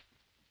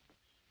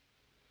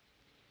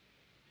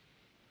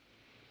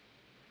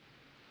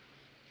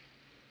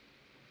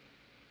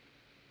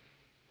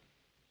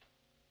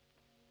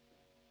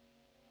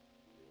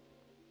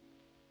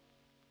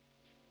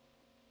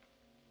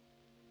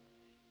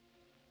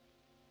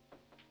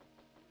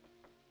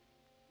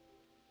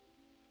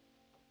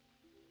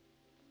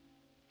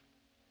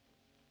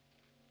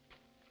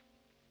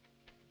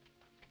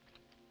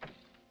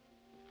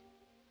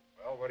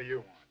 Well, what do you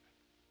want?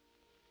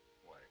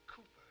 Why,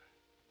 Cooper.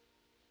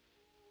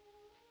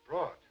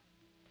 Broad.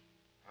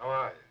 How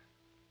are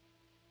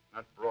you?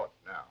 Not Broad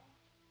now.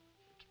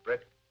 It's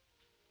Brett.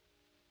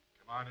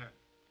 Come on in.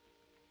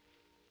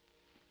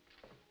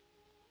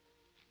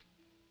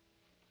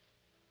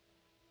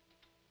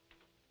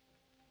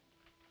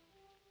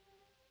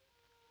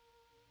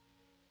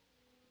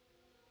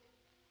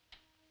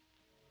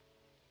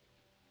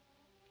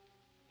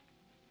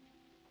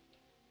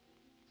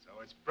 So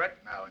it's Brett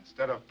now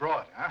instead of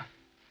Broad, huh?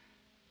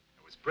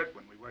 It was Brett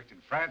when we worked in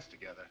France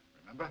together,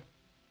 remember?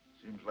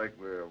 Seems like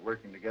we're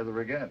working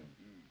together again.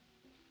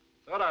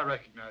 Thought I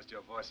recognized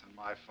your voice on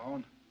my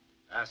phone.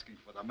 Asking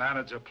for the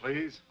manager,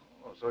 please.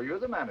 Oh, so you're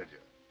the manager.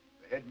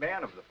 The head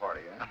man of the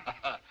party,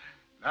 huh?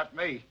 Not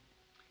me.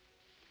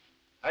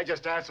 I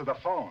just answer the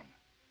phone.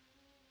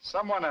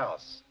 Someone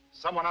else,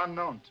 someone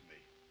unknown to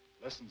me,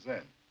 listens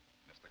in.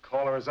 If the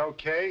caller is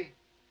okay,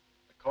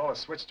 the call is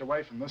switched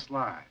away from this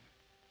line.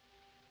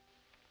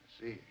 I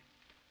see.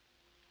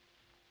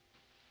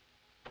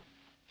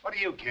 What do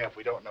you care if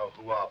we don't know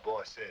who our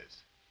boss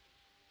is?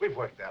 We've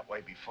worked that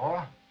way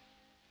before.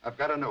 I've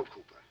got to know,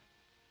 Cooper.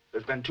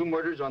 There's been 2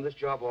 murders on this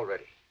job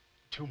already.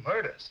 2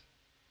 murders?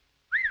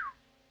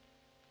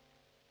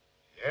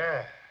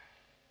 Yeah.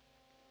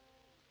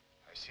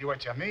 I see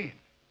what you mean.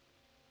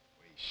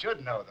 We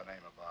should know the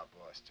name of our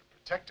boss to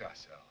protect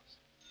ourselves.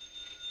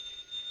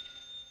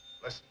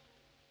 Listen.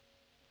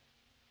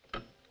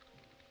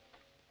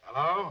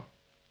 Hello?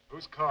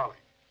 Who's calling?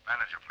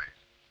 Manager, please.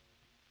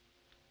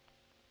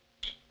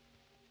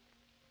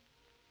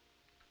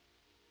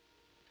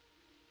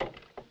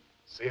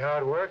 See how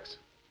it works?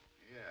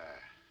 Yeah,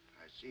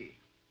 I see.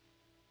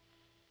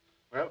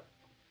 Well,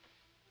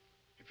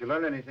 if you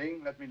learn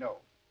anything, let me know.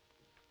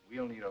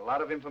 We'll need a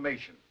lot of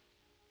information.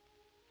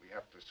 We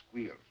have to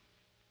squeal.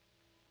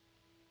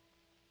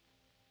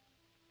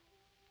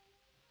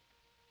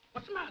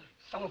 What's the matter?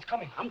 Someone's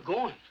coming. I'm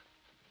going.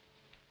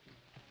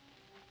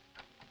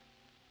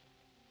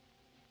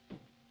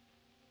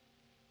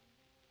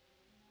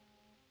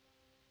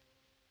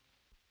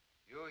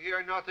 You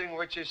hear nothing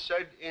which is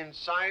said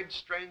inside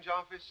strange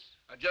office?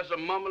 Just a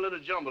mumble and a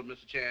jumble,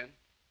 Mr. Chan.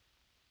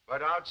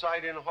 But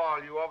outside in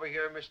hall, you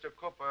overhear Mr.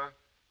 Cooper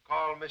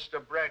call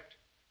Mr. Brett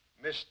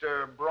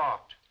Mr.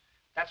 Brought.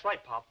 That's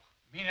right, Pop.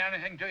 Mean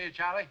anything to you,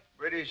 Charlie?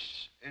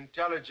 British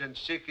intelligence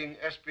seeking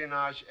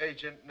espionage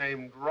agent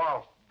named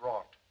Rolf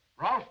Brought.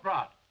 Ralph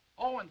Brott.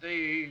 Oh, and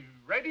the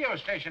radio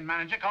station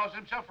manager calls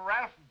himself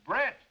Ralph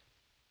Brett.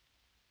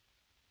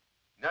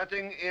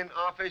 Nothing in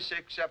office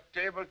except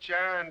table,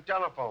 chair, and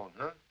telephone,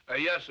 huh?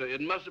 Yes, sir.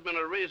 It must have been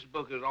a race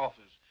book at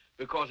office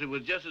because it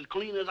was just as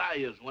clean as I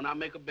is when I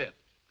make a bet.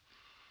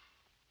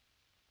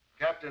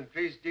 Captain,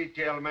 please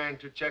detail man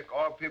to check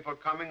all people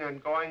coming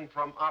and going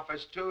from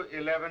office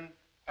 211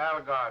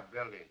 Algard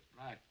building.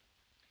 Right.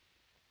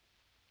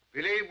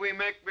 Believe we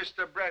make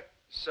Mr. Brett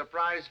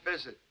surprise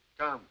visit.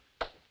 Come.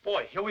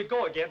 Boy, here we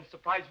go again.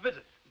 Surprise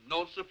visit.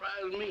 Don't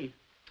surprise me.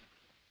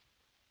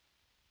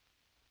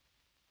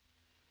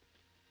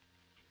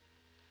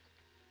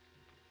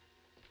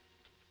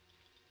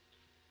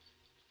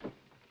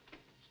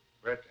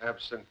 Brett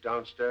absent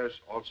downstairs,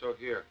 also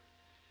here.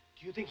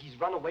 Do you think he's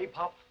run away,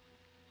 Pop?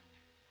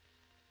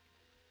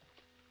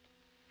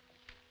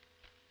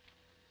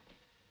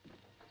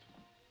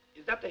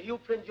 Is that the heel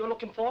print you're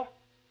looking for?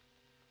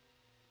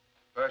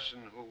 Person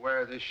who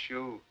wear this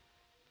shoe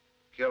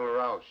kill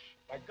Roush.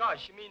 My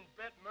gosh, you mean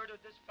Brett murdered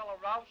this fellow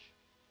Roush?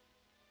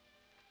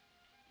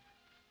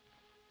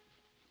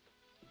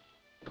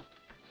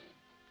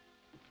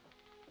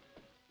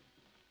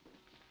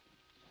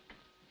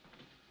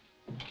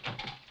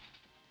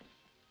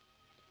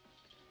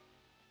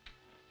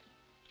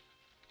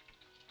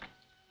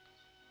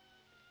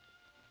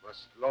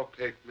 Must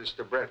locate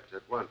Mr. Brett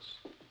at once.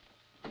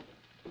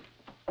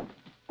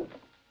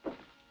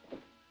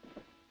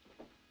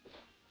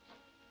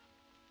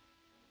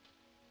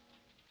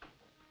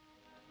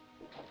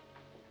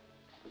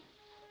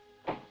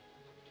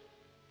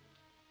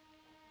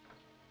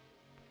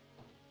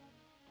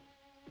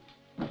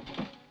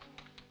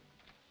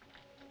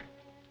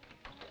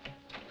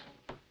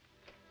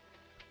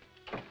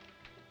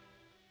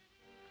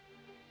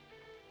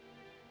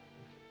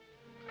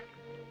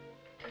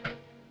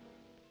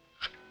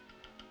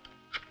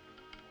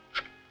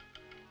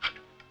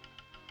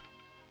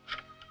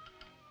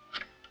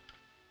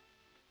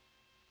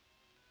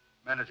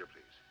 Manager,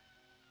 please.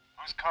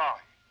 Who's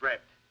calling?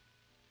 Brett.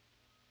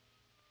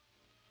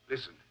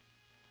 Listen,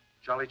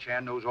 Charlie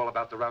Chan knows all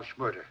about the Roush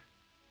murder.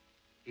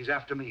 He's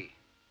after me.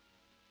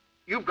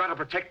 You've got to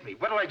protect me.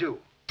 What'll I do?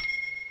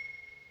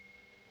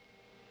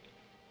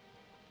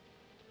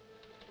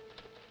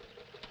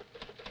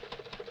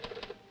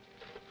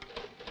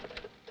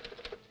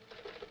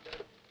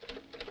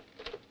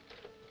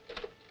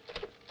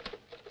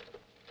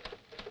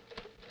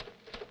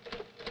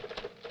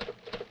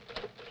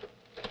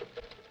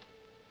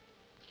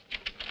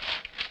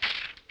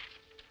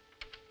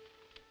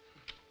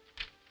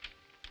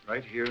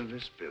 Right here in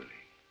this building.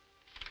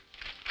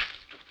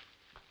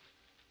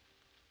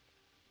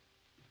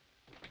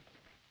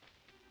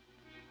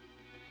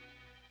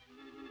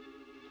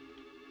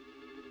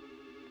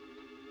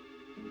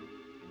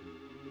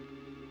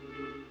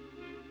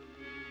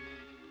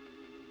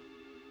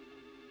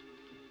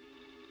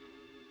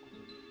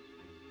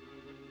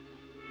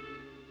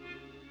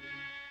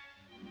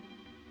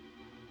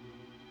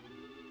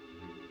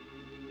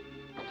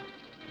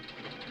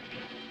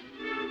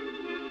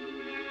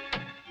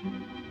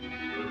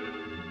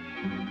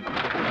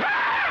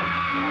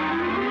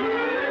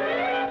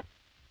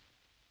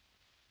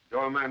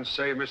 Doorman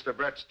say Mr.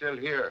 Brett's still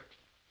here.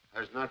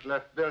 Has not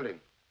left building.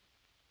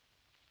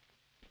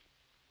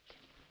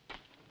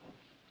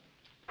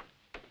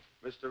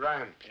 Mr.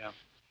 Ryan. Yeah?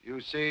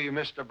 You see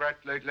Mr. Brett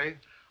lately?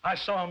 I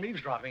saw him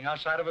eavesdropping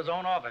outside of his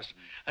own office,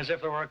 as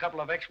if there were a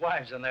couple of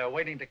ex-wives in there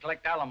waiting to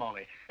collect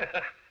alimony.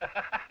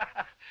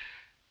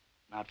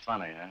 Not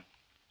funny, huh?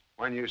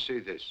 When you see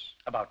this?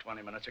 About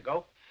 20 minutes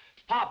ago.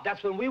 Pop,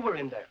 that's when we were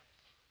in there.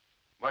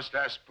 Must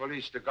ask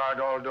police to guard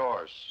all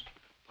doors.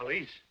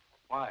 Police?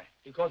 Why?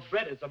 Because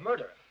Brett is a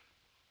murderer.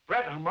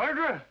 Brett, a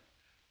murderer?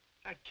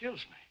 That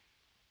kills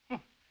me.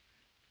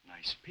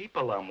 Nice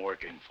people I'm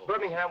working for.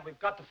 Birmingham, we've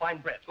got to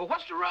find Brett. Well,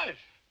 what's the rush?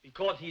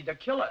 Because he's the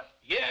killer.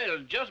 Yeah,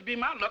 it'll just be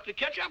my luck to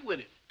catch up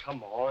with him.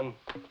 Come on.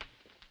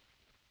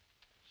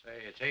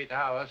 Say, it's 8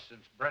 hours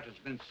since Brett has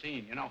been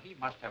seen. You know, he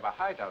must have a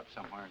hideout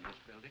somewhere in this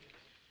building.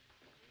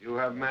 You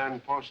have man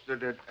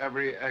posted at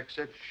every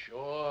exit?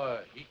 Sure.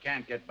 He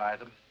can't get by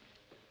them.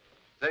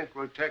 Think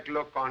we'll take a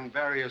look on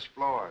various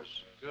floors.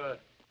 Good.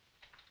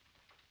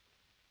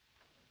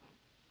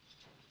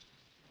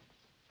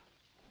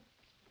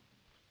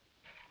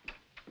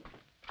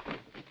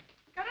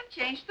 Gotta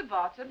change the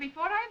water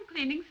before I'm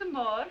cleaning some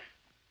more.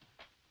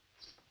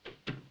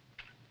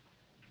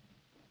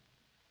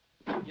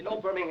 You know,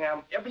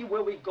 Birmingham,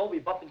 everywhere we go, we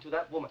bump into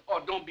that woman.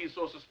 Oh, don't be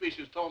so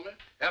suspicious, Tommy.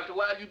 After a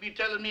while, you be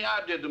telling me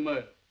I did the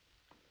murder.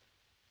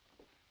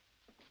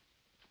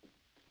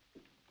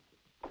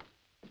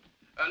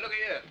 Look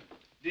here.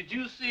 Did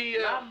you see,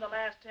 Not in the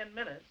last 10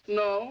 minutes.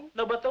 No.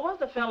 No, but there was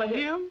the fella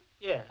here. Him?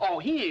 Yeah. Oh,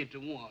 he ain't the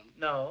one.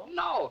 No.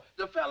 No,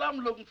 the fella I'm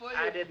looking for.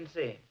 I didn't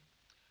see him.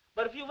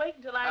 But if you wait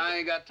until I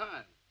ain't got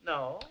time.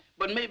 No.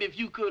 But maybe if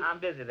you could. I'm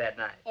busy that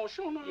night. Oh,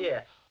 sure, no.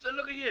 Yeah. So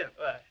look at here.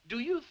 What? Do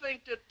you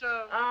think that,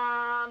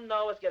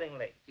 no, it's getting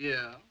late.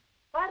 Yeah.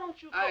 Why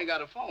don't you I ain't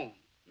got a phone.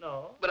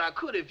 No. But I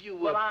could if you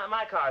would. Well,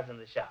 my car's in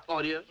the shop. Oh,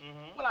 it is?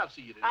 Mm-hmm. Well, I'll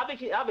see you then. I'll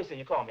be seeing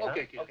you. Call me,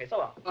 Okay, huh? kid. Okay, so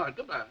long. All right,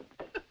 goodbye.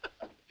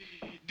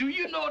 Do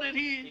you know that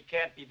He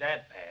can't be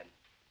that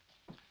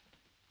bad.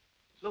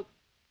 Look,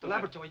 the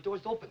laboratory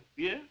door's open.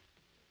 Yeah?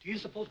 Do you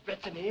suppose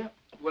Brett's in here?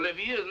 Well, if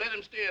he is, let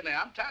him stay in there.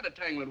 I'm tired of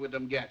tangling with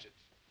them gadgets.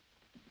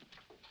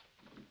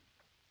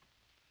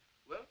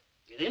 Well,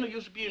 it ain't no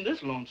use being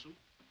this lonesome.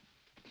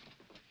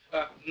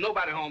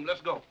 Nobody home.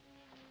 Let's go.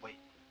 Wait.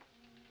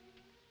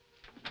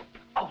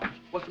 Oh,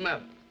 what's the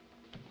matter?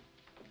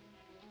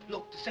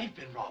 Look, the safe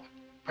been robbed.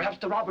 Perhaps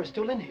the robber's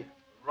still in here.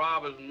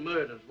 Robbers and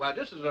murders. Why,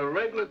 this is a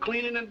regular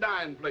cleaning and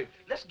dyeing place.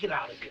 Let's get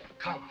out of here.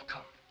 Come.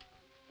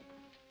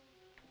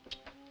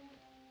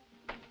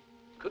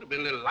 Could have been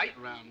a little light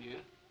around here.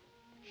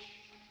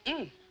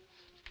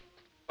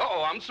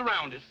 Uh-oh, I'm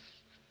surrounded.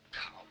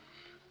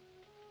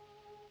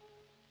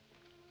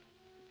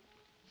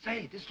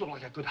 Say, this looks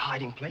like a good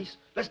hiding place.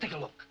 Let's take a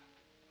look.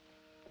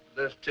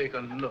 Let's take a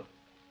look.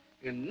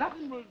 And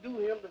nothing will do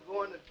him to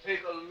go in and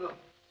take a look.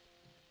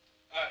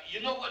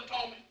 You know what,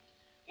 Tommy?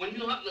 When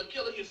you're hunting a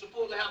killer, you're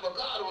supposed to have a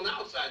guard on the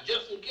outside,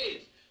 just in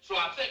case. So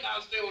I think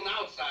I'll stay on the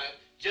outside,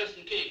 just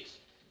in case.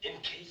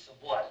 In case of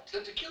what?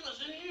 That the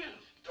killer's in here.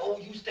 No,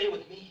 you stay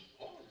with me.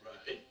 All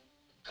right.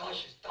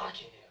 Gosh, it's dark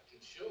in here.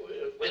 It sure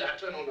is. Wait, I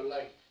turn on the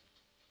light.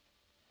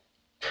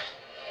 Hey,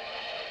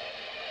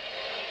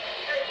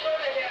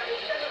 Bernie here,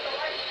 instead of the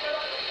lights, turn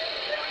on the thing,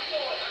 there we go.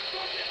 I'm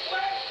going to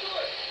swear to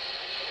it.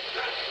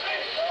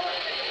 Hey,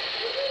 Bernie!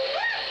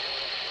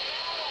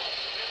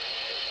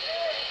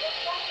 Hey, good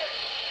fucking!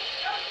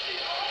 Just see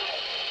all of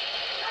it.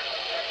 That's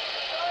the thing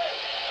to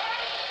say.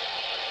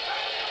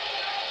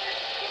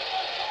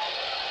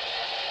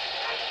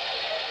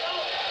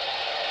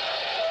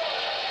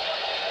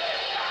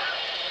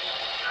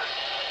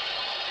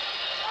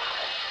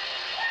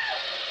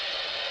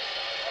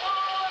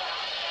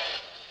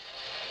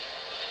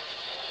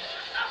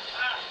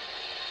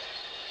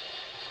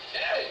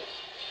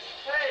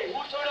 Hey, who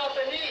turned off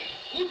the heat?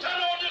 Who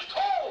turned on this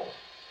coal?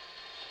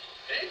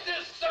 Ain't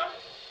this something?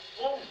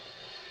 Oh.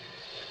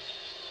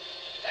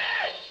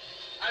 Hey!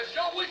 I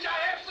sure wish I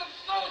had some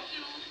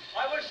snowshoes.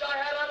 I wish I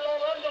had that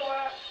long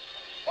underwear.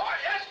 Boy,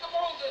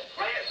 Eskimos is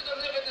crazy to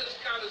live in this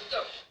kind of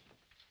stuff.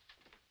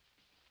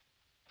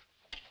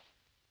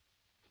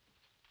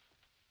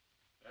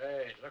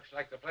 Hey, it looks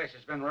like the place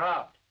has been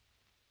robbed.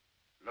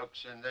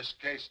 Looks in this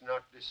case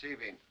not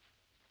deceiving.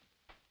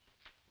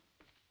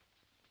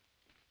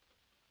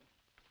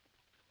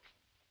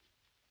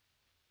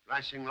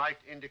 Flashing light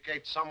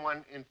indicates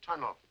someone in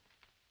tunnel.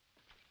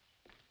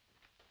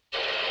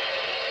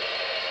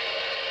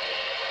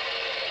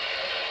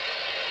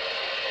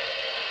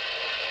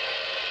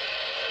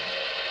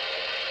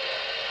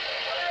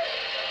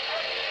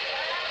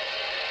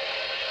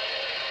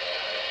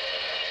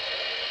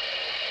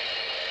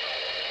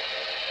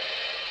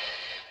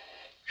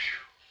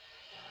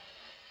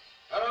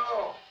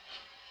 Hello?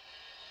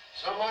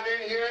 Someone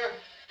in here?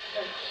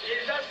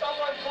 Is that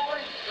someone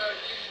calling?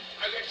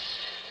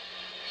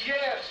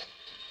 Yes.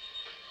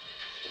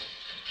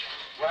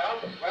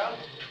 Well?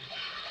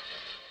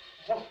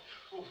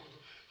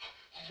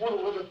 What a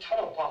little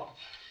tunnel pop.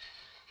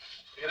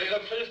 It ain't a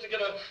place to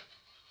get a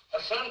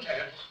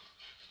suntan.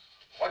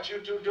 What you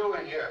two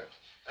doing here?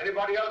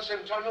 Anybody else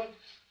in tunnel?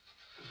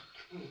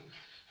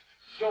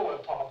 Nowhere,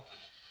 Pop.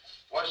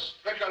 Was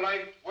flicker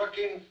light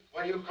working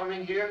when you come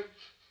in here?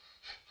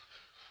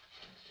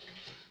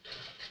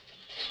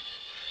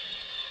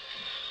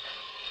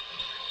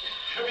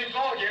 Here we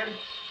go again.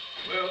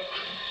 Well,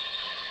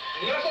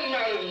 nothing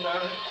matters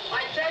about it.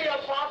 I tell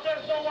you, Pop,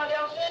 there's no one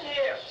else in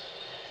here.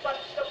 But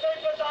the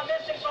papers are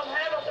missing from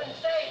Hamilton's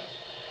safe.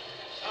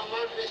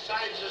 Someone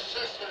besides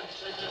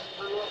assistants in this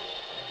tunnel.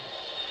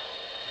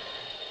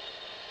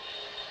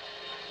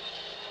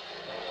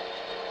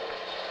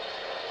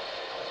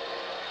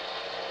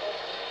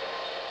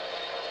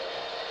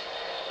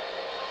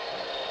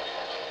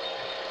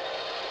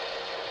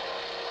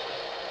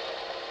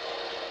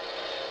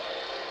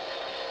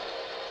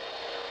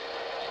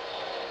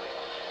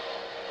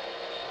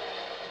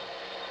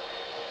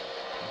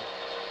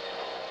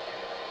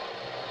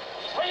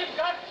 We've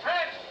got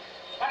Fred,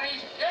 but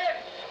he's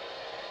dead.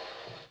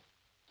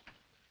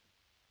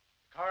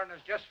 The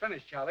coroner's just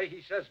finished, Charlie.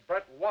 He says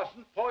Brett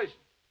wasn't poisoned.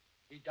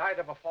 He died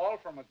of a fall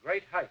from a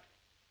great height.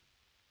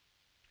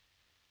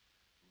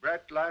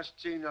 Brett last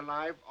seen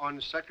alive on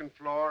the second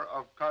floor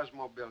of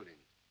Cosmo building.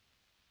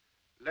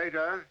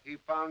 Later, he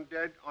found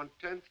dead on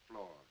 10th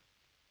floor.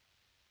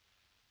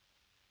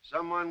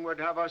 Someone would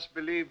have us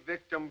believe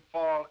victim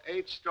fall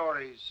 8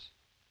 stories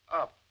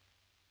up.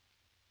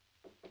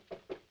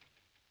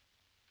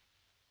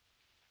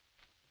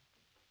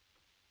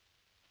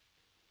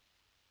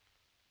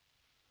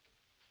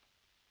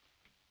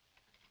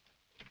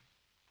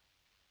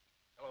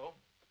 Hello.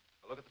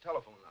 I'll look at the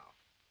telephone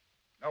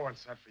now. No one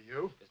sent for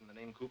you. Isn't the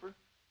name Cooper?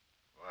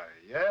 Why,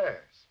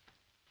 yes.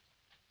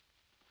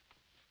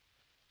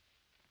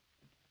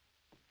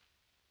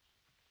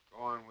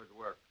 Go on with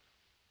work.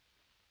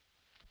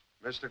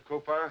 Mr.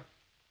 Cooper,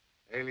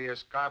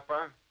 alias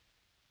Copper,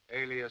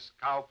 alias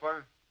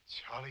Cowper.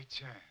 Charlie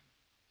Chan.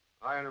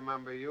 I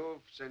remember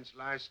you since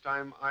last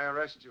time I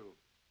arrested you.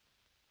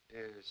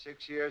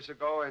 6 years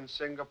ago in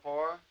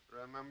Singapore,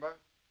 remember?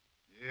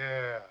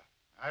 Yeah,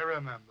 I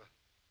remember.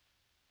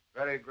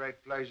 Very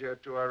great pleasure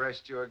to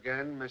arrest you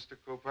again, Mr.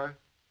 Cooper.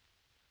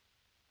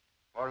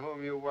 For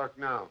whom you work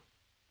now?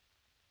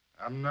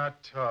 I'm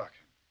not talking.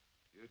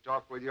 You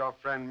talked with your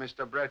friend,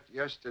 Mr. Brett,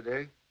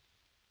 yesterday.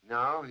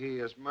 Now he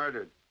is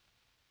murdered.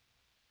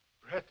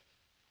 Brett?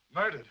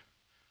 Murdered?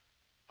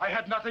 I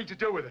had nothing to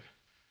do with it.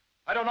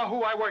 I don't know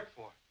who I work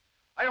for.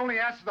 I only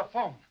answer the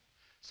phone.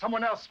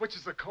 Someone else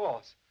switches the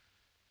calls.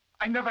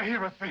 I never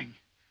hear a thing.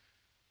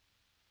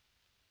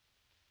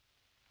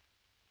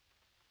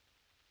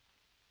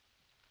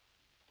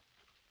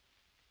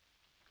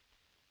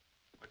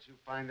 What'd you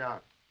find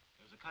out?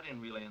 There's a cut-in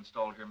relay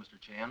installed here, Mr.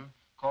 Chan.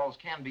 Calls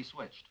can be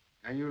switched.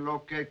 Can you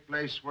locate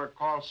place where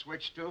calls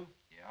switch to?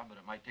 Yeah, but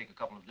it might take a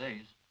couple of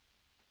days.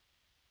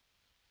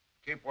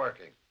 Keep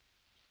working.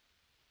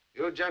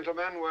 You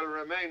gentlemen will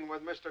remain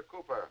with Mr.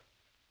 Cooper.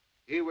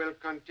 He will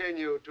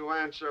continue to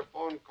answer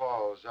phone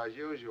calls as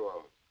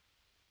usual.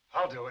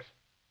 I'll do it.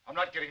 I'm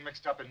not getting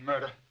mixed up in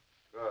murder.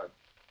 Good.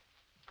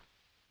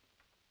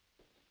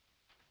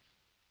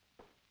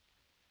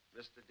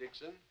 Mr.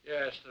 Dixon?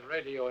 Yes, the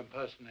radio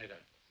impersonator.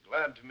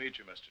 Glad to meet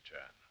you, Mr.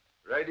 Chan.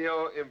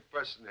 Radio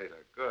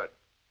impersonator. Good.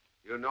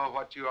 You know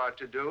what you are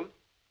to do?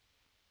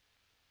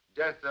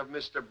 Death of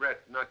Mr.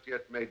 Brett not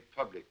yet made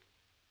public.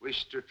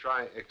 Wish to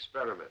try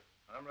experiment.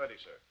 I'm ready,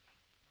 sir.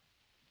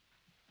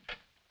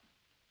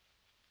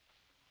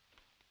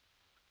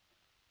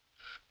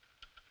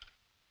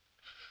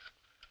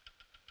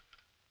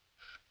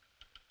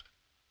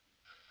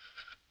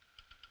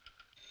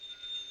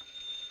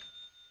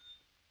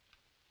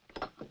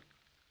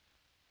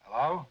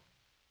 Hello?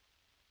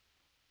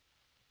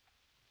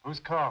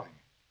 Who's calling?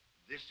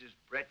 This is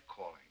Brett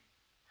calling.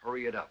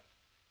 Hurry it up.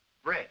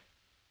 Brett,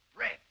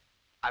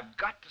 I've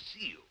got to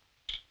see you.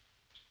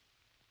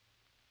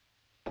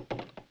 He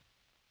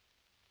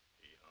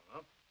hung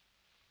up.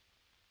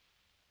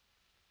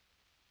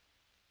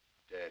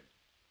 Dead.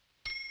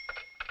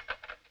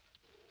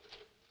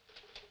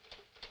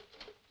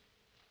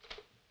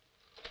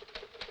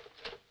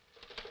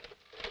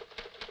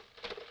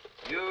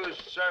 Use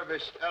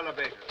service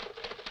elevator.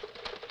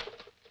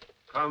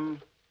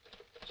 Come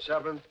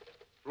 7th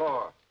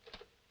floor.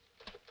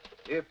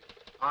 If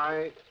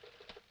I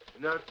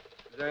not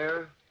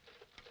there,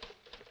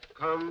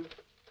 come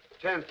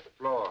 10th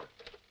floor.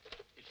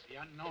 It's the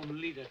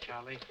unknown leader,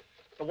 Charlie.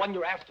 The one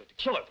you're after, the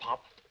killer,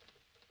 Pop.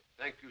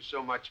 Thank you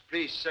so much.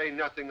 Please say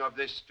nothing of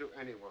this to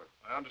anyone.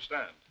 I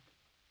understand.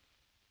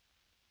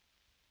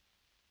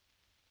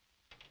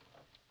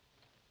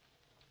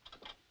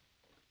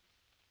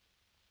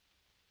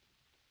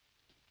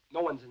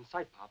 No one's in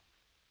sight, Pop.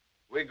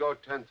 We go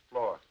 10th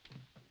floor.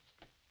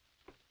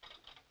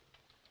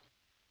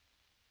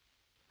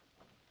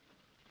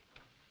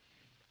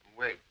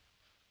 Wait.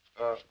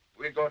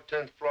 We go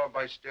 10th floor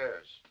by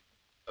stairs.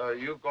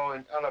 You go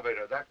in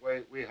elevator. That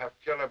way we have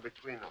killer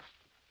between us.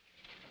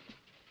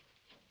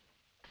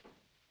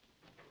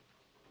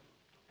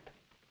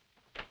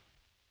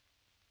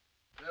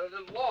 Well,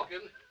 just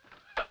walking.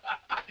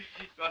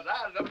 Because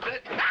I was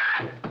upset.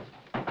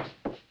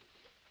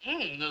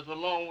 There's a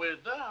long way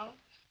down.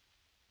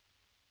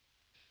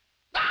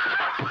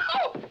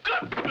 Oh,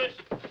 good gracious.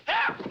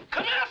 Help!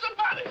 Come here,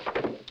 somebody!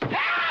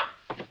 Help!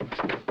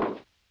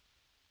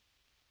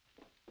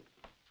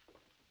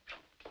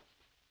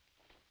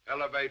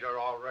 Elevator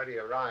already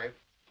arrived.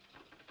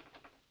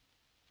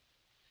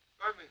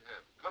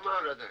 Birmingham, come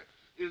out of there.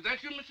 Is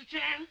that you, Mr.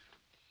 Chan?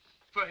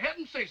 For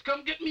heaven's sakes,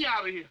 come get me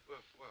out of here.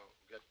 Well,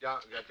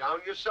 get down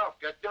yourself.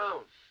 Get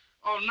down.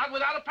 Oh, not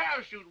without a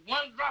parachute.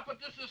 One drop of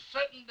this is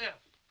certain death.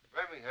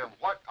 Birmingham,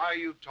 what are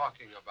you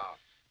talking about?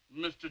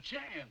 Mr.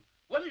 Chan,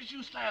 what is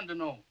you standing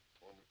on?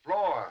 On the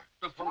floor.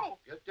 The floor?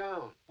 Get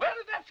down. Where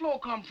did that floor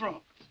come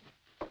from?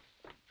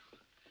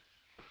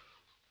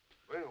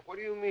 Well, what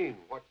do you mean,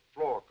 what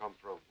floor come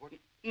from? What?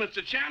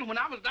 Mr. Chan, when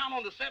I was down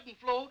on the 7th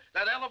floor,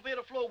 that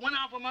elevator floor went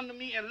out from under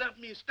me and left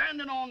me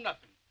standing on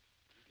nothing.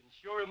 You can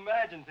sure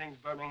imagine things,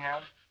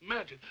 Birmingham.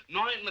 Imagine.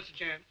 No, I ain't, Mr.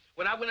 Chan.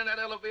 When I went in that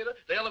elevator,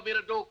 the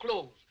elevator door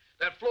closed.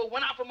 That floor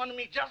went out from under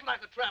me just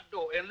like a trap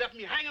door and left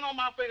me hanging on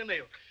my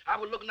fingernails. I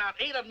was looking out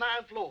 8 or 9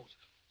 floors,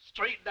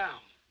 straight down.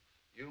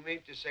 You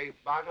mean to say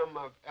bottom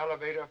of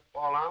elevator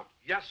fall out?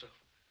 Yes, sir.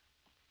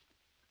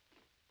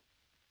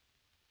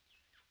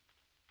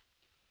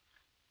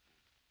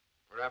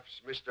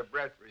 Perhaps Mr.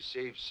 Brett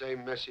received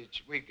same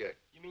message we get.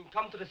 You mean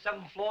come to the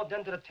 7th floor,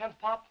 then to the 10th,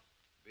 Pop?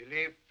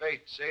 Believe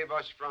fate save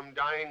us from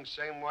dying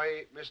same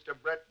way Mr.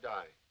 Brett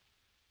died.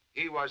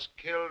 He was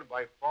killed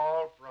by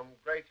fall from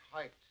great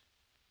height.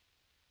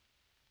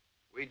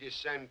 We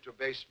descend to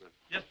basement.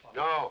 Yes, Pop.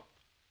 No,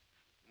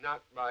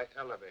 not by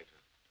elevator.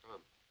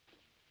 Come.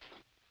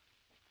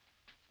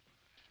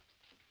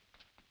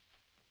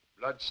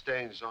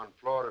 Bloodstains on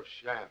floor of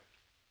shaft.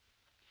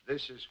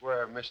 This is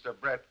where Mr.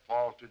 Brett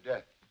fall to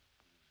death.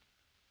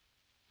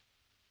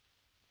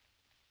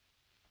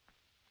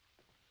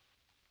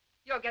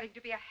 You're getting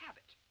to be a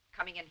habit,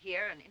 coming in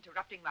here and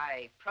interrupting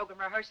my program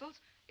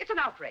rehearsals. It's an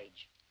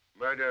outrage.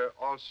 Murder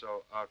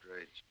also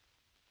outrage.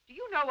 Do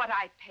you know what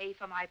I pay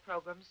for my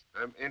programs?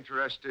 I'm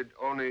interested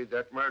only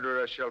that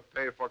murderer shall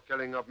pay for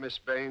killing of Miss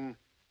Bain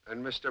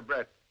and Mr.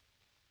 Brett.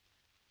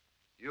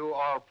 You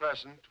all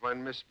present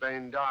when Miss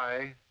Bain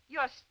die.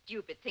 You're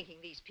stupid thinking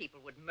these people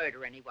would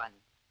murder anyone.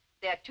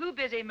 They're too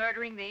busy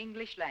murdering the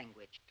English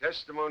language.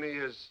 Testimony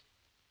is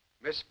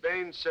Miss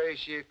Bain say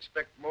she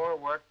expect more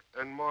work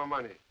and more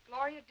money.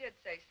 Gloria did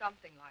say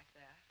something like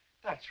that.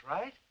 That's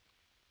right.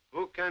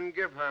 Who can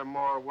give her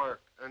more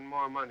work and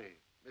more money?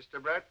 Mr.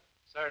 Brett?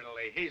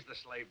 Certainly. He's the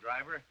slave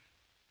driver.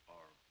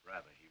 Or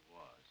rather, he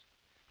was.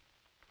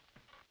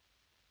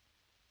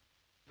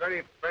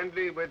 Very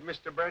friendly with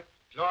Mr. Brett?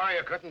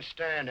 Gloria couldn't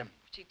stand him.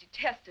 She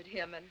detested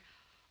him, and,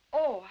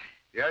 oh,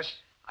 Yes?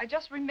 I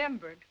just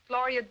remembered.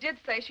 Gloria did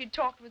say she'd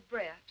talked with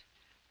Brett.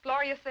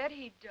 Gloria said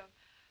he'd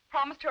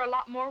promised her a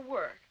lot more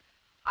work.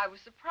 I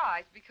was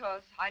surprised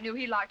because I knew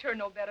he liked her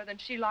no better than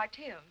she liked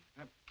him.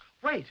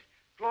 Wait.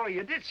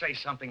 Gloria did say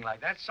something like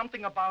that.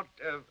 Something about.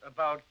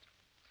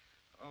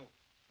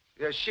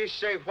 Yes, she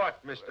say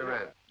what, Mr.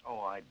 Rand? Oh,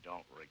 I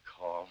don't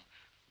recall.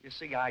 You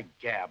see, I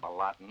gab a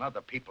lot, and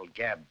other people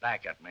gab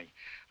back at me.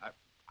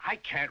 I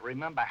can't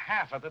remember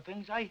half of the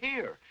things I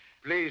hear.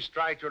 Please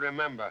try to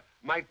remember.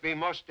 Might be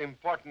most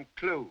important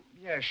clue.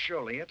 Yeah,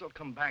 surely. It'll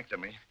come back to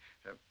me.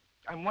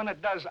 And when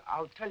it does,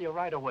 I'll tell you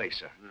right away,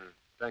 sir.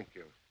 Thank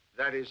you.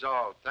 That is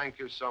all. Thank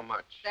you so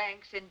much.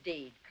 Thanks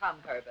indeed. Come,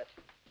 Herbert.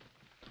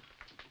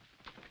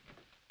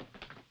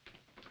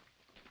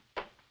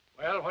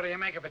 Well, what do you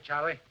make of it,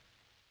 Charlie?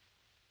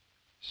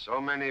 So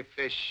many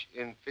fish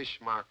in fish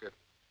market.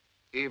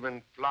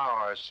 Even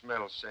flour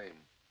smell same.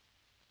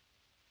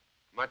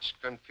 Much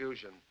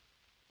confusion.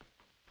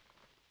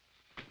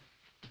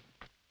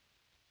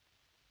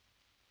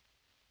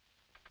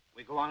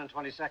 We go on in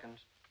 20 seconds.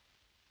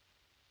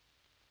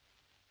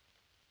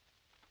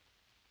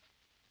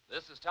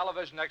 This is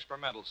television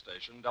experimental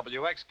station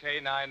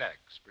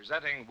WXK9X,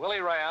 presenting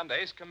Willie Rand,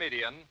 ace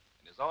comedian,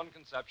 in his own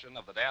conception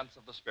of the dance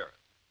of the spirit.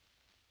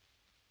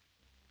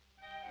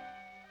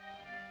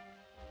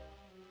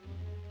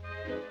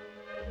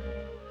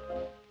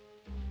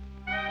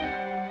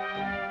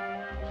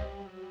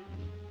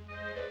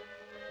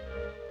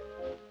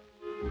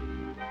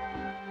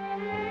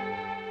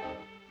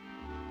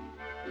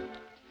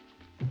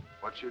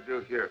 What you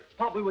do here?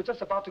 Pop, we were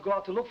just about to go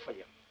out to look for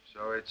you.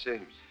 So it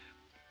seems.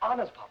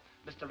 Honest, Pop.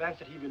 Mr. Rand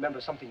said he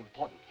remembers something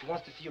important. He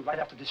wants to see you right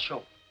after this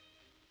show.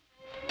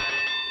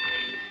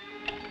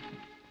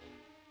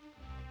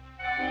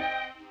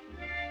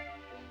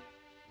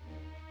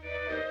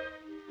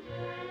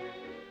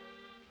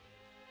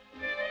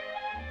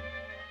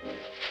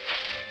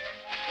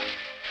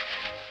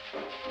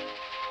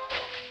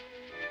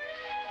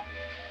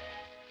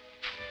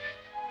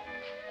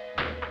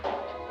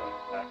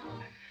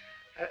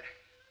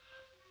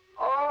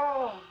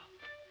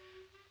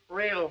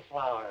 Real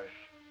flowers.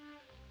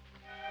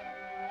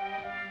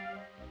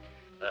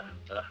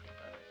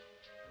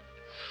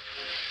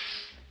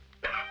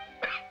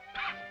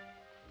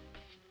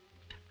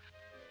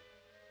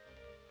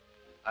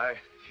 I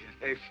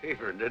had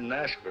fever and didn't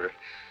ask for it.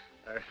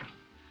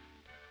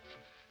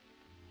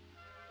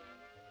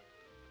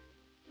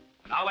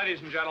 Now,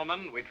 ladies and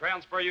gentlemen, we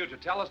transfer you to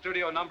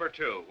Telestudio number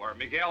 2, where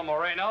Miguel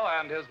Moreno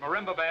and his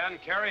marimba band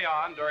carry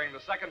on during the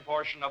second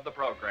portion of the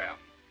program.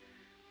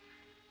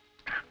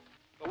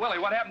 Well, Willie,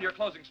 what happened to your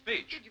closing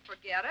speech? Did you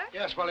forget it?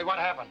 Yes, Willie, what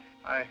happened?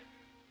 I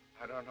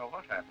don't know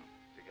what happened.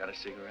 You got a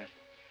cigarette?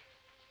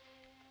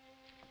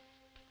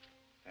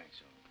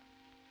 Thanks,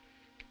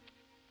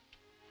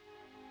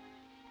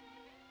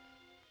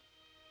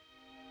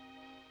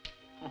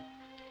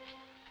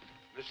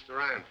 Mr.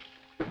 Rand,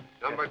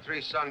 number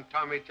 3 son,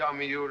 Tommy, tell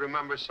me you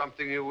remember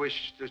something you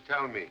wish to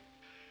tell me.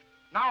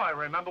 Now I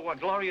remember what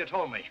Gloria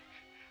told me.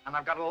 And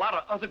I've got a lot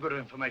of other good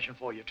information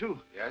for you, too.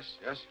 Yes,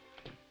 yes?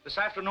 This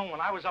afternoon,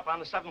 when I was up on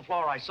the 7th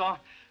floor, I saw...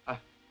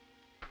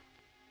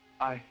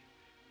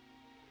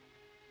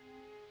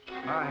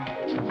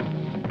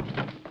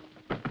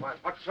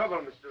 What's trouble,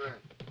 Mr.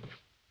 Rand?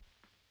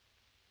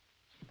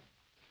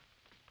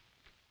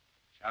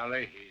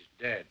 Charlie, he's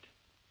dead.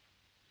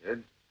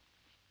 Dead?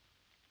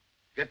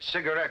 Get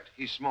cigarette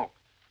he smoked.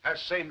 Have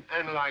same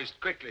analyzed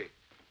quickly.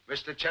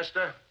 Mr.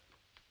 Chester,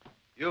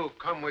 you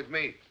come with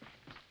me.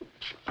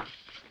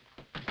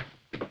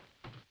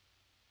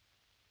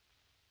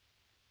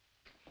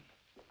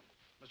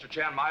 Mr.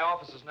 Chan, my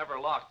office is never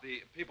locked.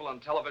 The people on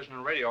television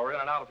and radio are in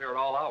and out of here at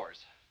all hours.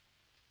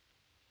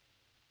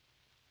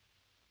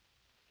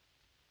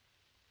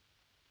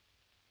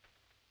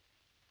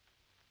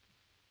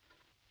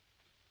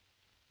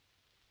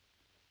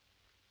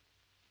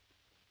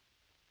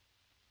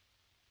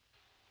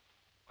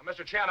 Well,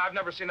 Mr. Chan, I've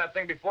never seen that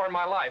thing before in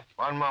my life.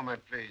 One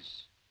moment,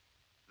 please.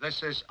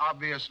 This is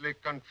obviously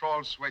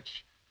control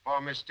switch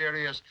for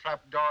mysterious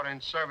trapdoor in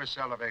service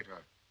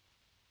elevator.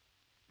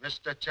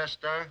 Mr.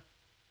 Chester,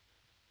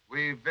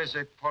 we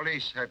visit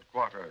police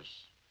headquarters.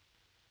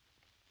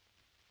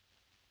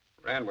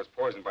 Rand was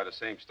poisoned by the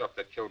same stuff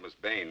that killed Miss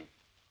Bain.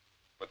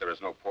 But there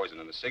is no poison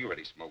in the cigarette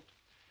he smoked.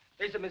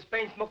 They said Miss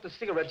Bain smoked a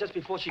cigarette just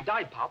before she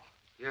died, Pop.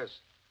 Yes.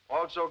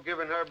 Also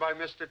given her by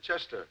Mr.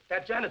 Chester.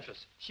 That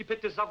janitress. She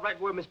picked this up right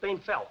where Miss Bain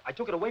fell. I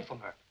took it away from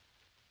her.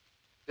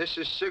 This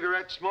is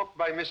cigarette smoked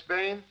by Miss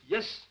Bain?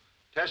 Yes.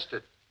 Test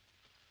it.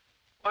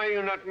 Why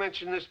you not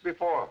mention this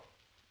before?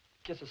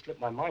 Guess it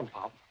slipped my mind,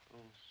 Pop. Oh,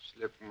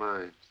 slipped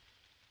mind.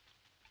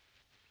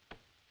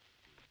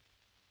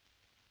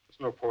 There's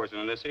no poison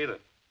in this either.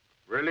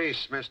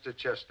 Release, Mr.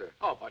 Chester.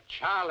 Oh, but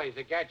Charlie,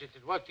 the gadget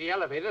that worked the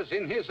elevators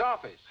in his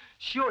office.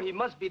 Sure, he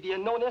must be the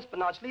unknown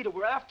espionage leader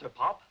we're after,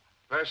 Pop.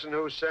 Person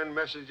who send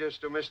messages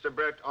to Mr.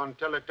 Brett on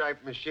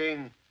teletype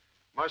machine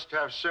must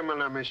have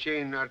similar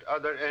machine at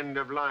other end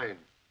of line.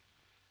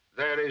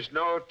 There is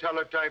no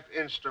teletype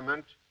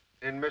instrument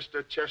in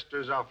Mr.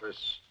 Chester's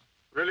office.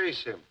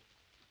 Release him.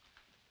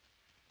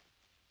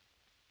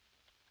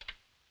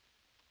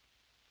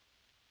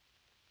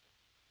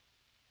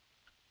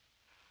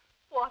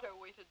 What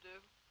are we to do?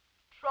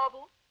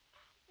 Trouble?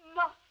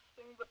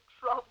 Nothing but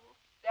trouble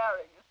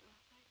staring us in the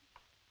face.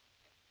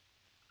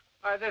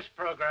 Why, this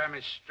program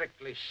is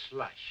strictly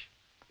slush.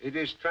 It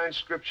is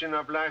transcription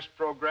of last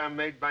program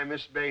made by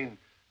Miss Bain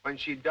when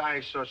she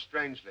died so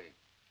strangely.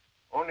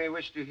 Only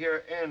wish to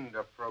hear end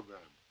of program.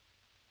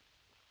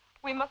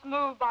 We must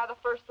move by the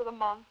 1st of the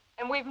month,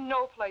 and we've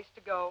no place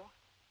to go.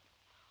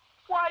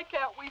 Why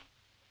can't we...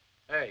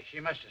 Hey,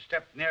 she must have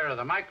stepped nearer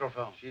the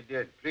microphone. She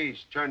did.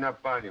 Please turn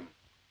up volume.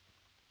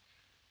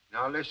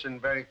 Now listen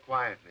very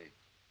quietly.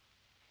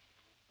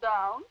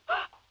 Down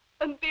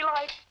and be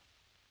like...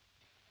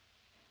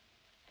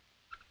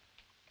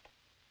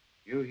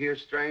 You hear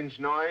strange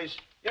noise?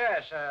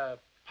 Yes, a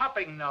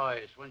popping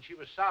noise when she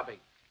was sobbing.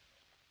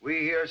 We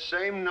hear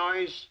same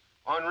noise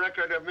on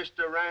record of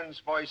Mr. Rand's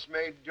voice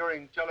made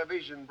during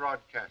television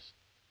broadcast.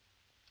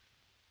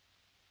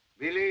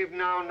 Believe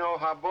now know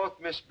how both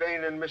Miss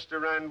Bain and Mr.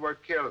 Rand were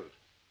killed.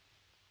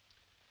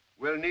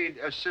 We'll need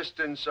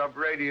assistance of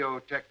radio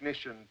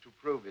technician to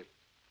prove it.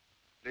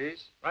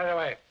 Please? Right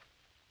away.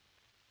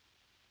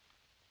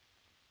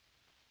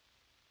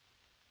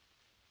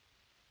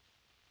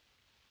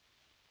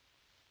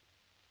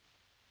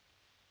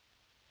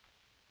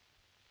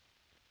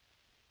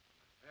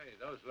 Hey,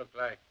 those look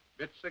like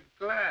bits of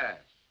glass.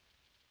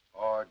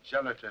 Or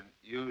gelatin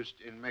used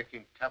in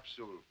making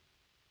capsule.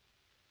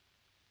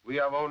 We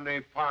have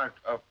only part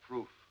of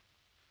proof.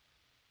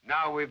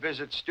 Now we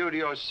visit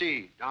Studio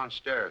C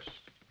downstairs.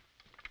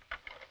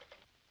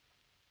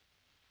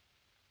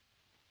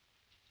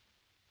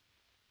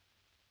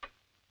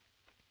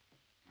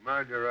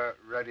 Murderer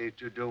ready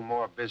to do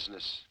more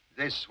business.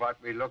 This what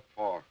we look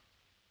for.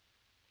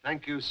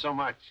 Thank you so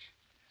much.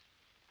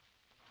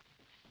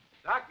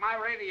 Doc, my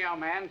radio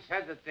man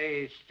said that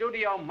the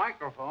studio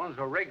microphones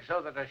were rigged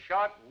so that a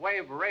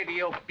short-wave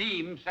radio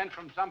beam sent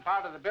from some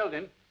part of the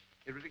building,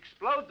 it would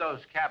explode those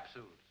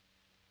capsules.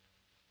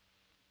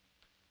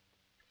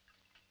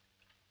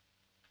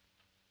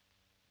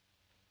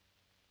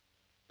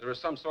 There is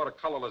some sort of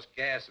colorless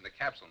gas in the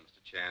capsule,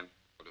 Mr. Chan,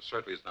 but it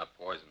certainly is not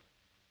poison.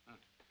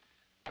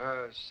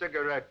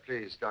 Cigarette,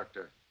 please,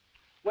 Doctor.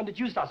 When did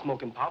you start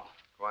smoking, Pop?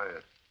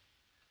 Quiet.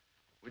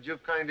 Would you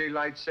kindly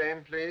light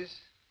same, please?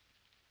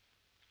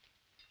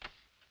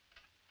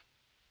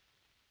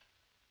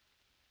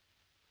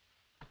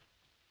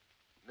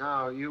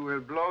 Now, you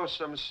will blow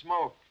some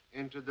smoke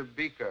into the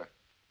beaker.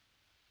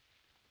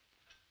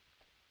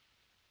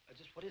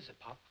 Just what is it,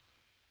 Pop?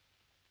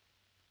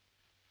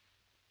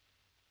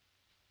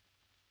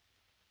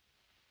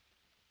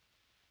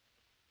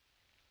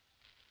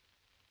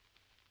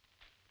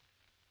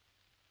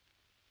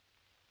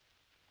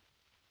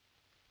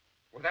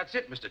 Well, that's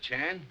it, Mr.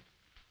 Chan.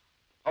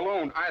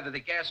 Alone, either the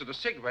gas or the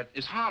cigarette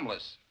is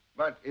harmless.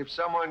 But if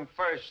someone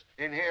first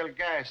inhaled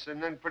gas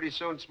and then pretty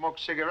soon smoked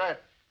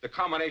cigarette... The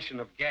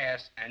combination of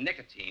gas and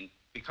nicotine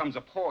becomes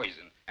a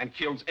poison and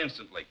kills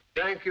instantly.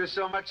 Thank you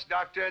so much,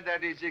 Doctor.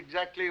 That is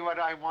exactly what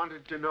I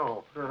wanted to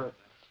know. Yeah.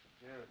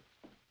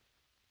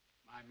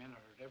 My men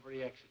are at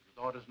every exit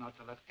with orders not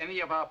to let any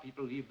of our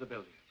people leave the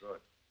building.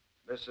 Good.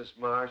 Mrs.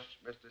 Marsh,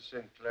 Mr.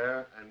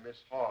 Sinclair, and Miss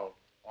Hall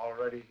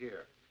already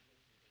here.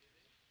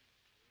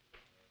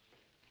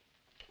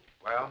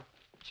 Well?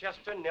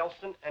 Chester,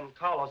 Nelson, and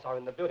Carlos are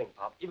in the building,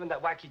 Pop. Even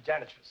that wacky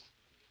janitress.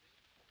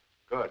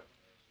 Good.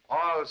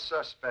 All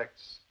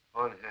suspects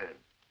on hand.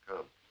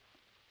 Come.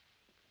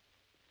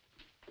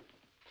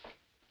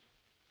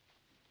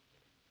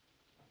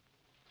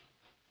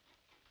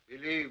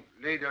 Believe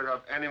leader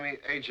of enemy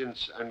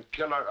agents and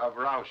killer of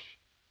Rausch.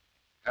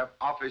 Have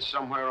office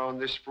somewhere on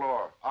this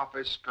floor.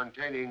 Office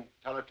containing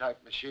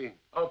teletype machine.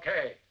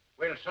 Okay.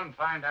 We'll soon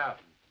find out.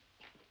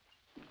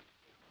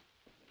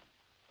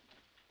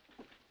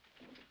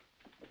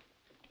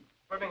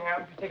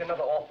 Birmingham, you take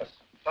another office.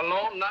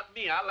 Alone, not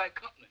me. I like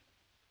company.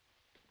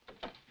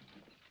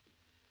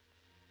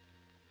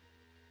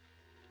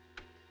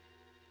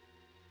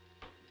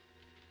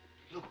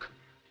 Look.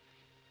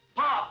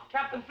 Pop,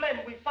 Captain Flynn,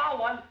 we found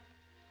one.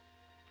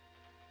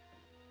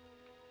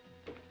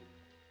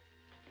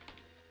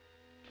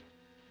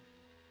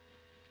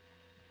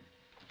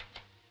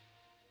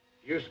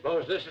 You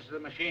suppose this is the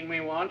machine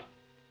we want?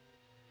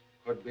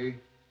 Could be.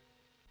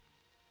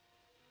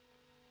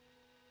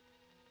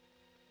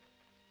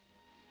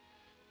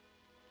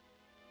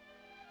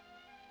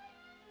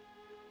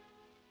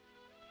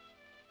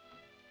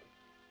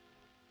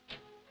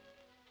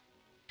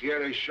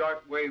 Here is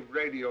shortwave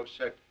radio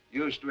set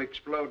used to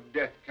explode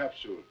death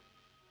capsule.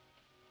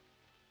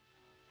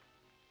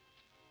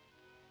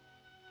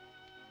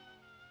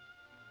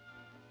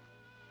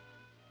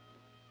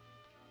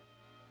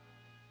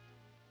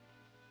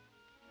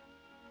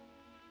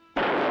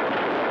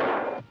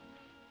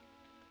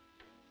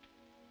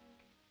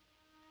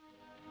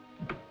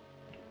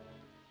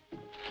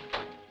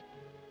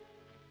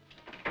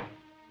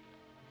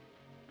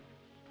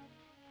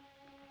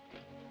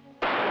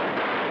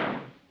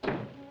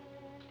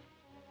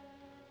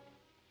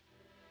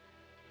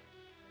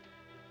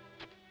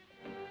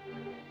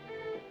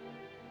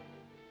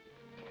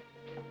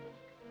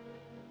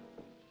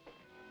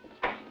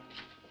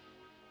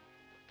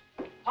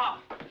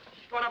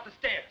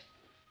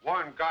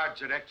 on,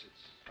 guards at exits.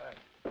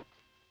 Right.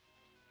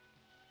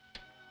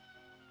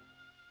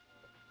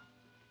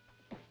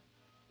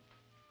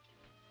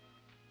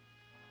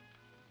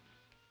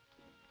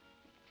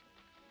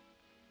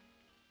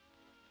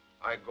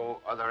 I go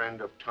other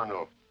end of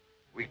tunnel.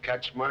 We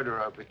catch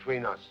murderer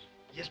between us.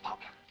 Yes, Pop.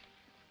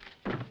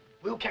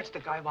 We'll catch the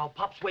guy while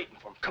Pop's waiting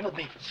for him. Come with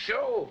me.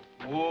 Sure.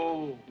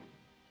 Whoa.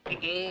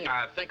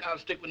 I think I'll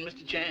stick with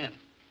Mr. Chan.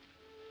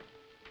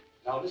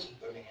 Now listen,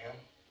 Birmingham.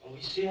 When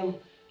we see him,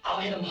 I'll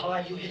hit him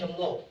high, you hit him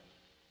low.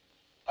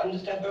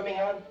 Understand,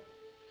 Birmingham?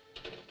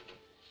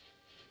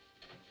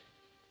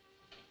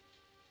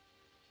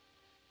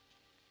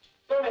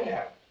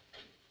 Birmingham.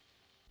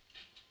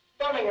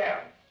 Birmingham.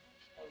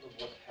 I wonder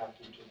what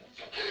happened to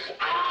that.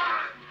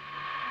 Ah!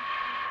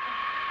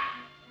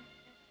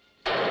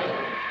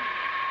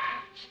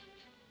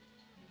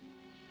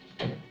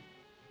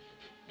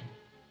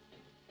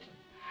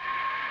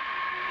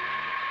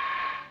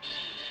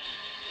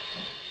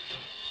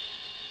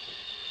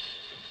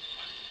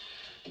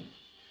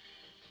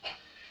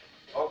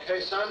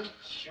 Okay, son?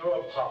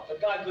 Sure, Pop. The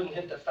guy couldn't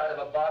hit the side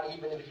of a body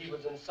even if he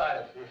was inside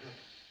of it.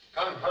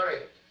 Come, hurry.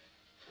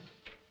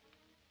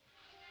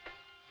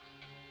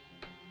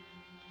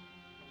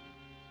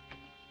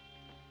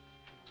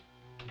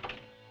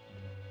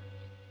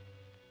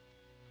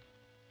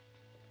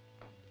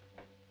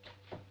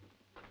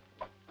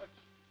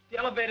 The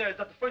elevator is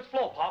at the first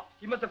floor, Pop.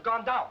 He must have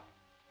gone down.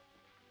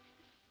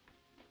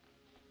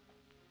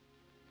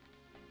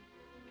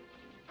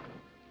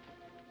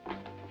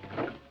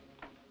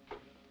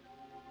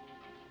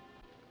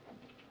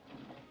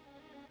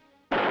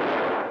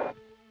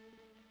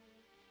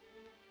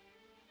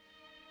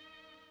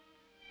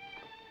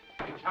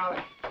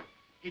 Charlie,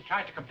 he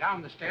tried to come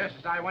down the stairs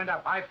as I went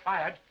up. I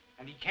fired,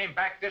 and he came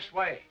back this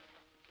way.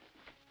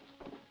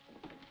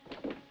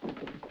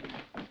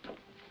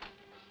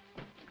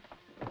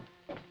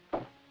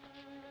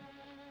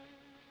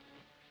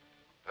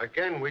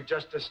 Again, we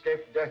just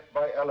escaped death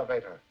by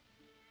elevator.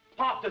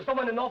 Pop, there's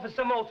someone in office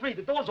 703.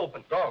 The door's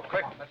open. Go,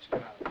 quick. Oh, let's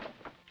go.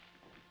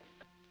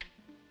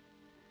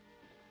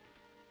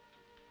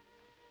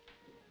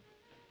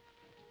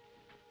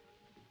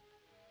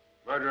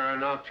 Murderer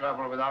now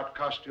travel without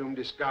costume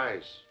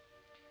disguise.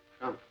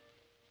 Come.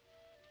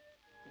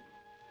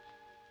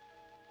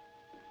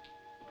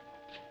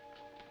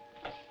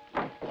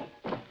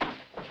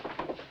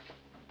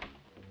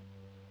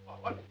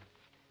 What?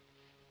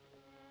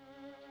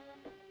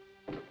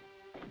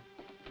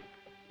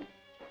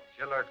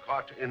 Killer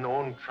caught in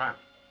own trap.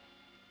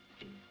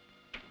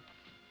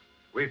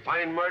 We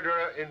find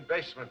murderer in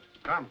basement.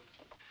 Come.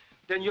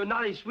 Then you're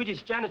not a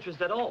Swedish janitress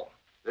at all.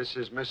 This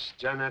is Miss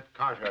Janet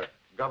Carter,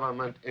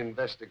 government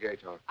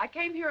investigator. I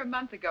came here a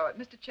month ago at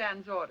Mr.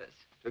 Chan's orders.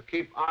 To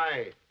keep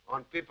eye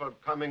on people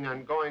coming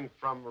and going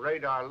from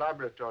radar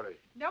laboratory.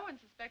 No one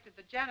suspected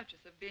the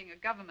janitress of being a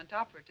government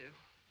operative.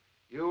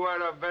 You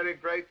were a very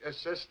great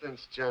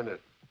assistance,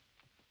 Janet.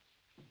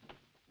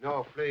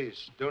 No,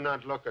 please, do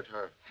not look at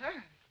her.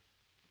 Her?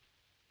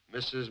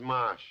 Mrs.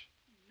 Marsh.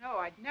 No,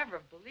 I'd never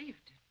have believed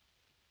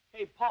it.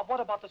 Hey, Pop, what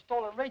about the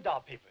stolen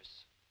radar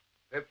papers?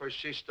 Papers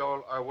she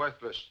stole are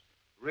worthless.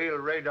 Real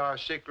radar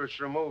secrets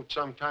removed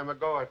some time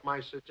ago at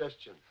my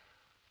suggestion.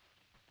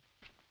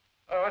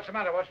 Oh, what's the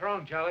matter? What's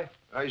wrong, Charlie?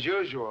 As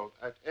usual,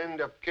 at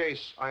end of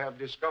case, I have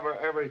discovered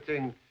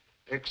everything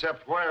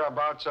except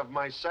whereabouts of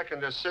my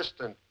second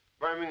assistant,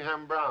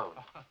 Birmingham Brown.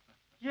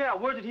 Yeah,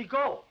 where did he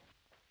go?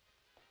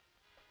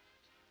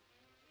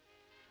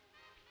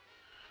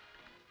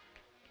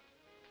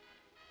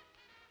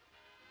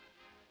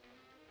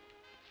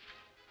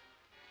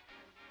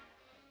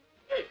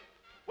 Hey,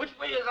 which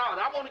way is out?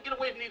 I want to get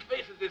away from these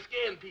faces that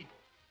scaring people.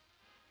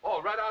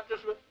 Oh, right out this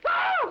way.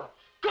 Oh,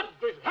 good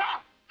gracious.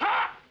 Ha!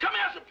 Ha! Come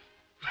here,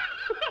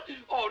 some...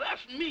 Oh,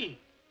 that's me.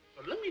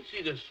 But let me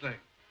see this thing.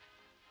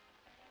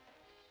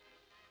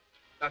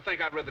 I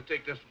think I'd rather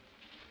take this one.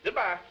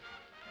 Goodbye.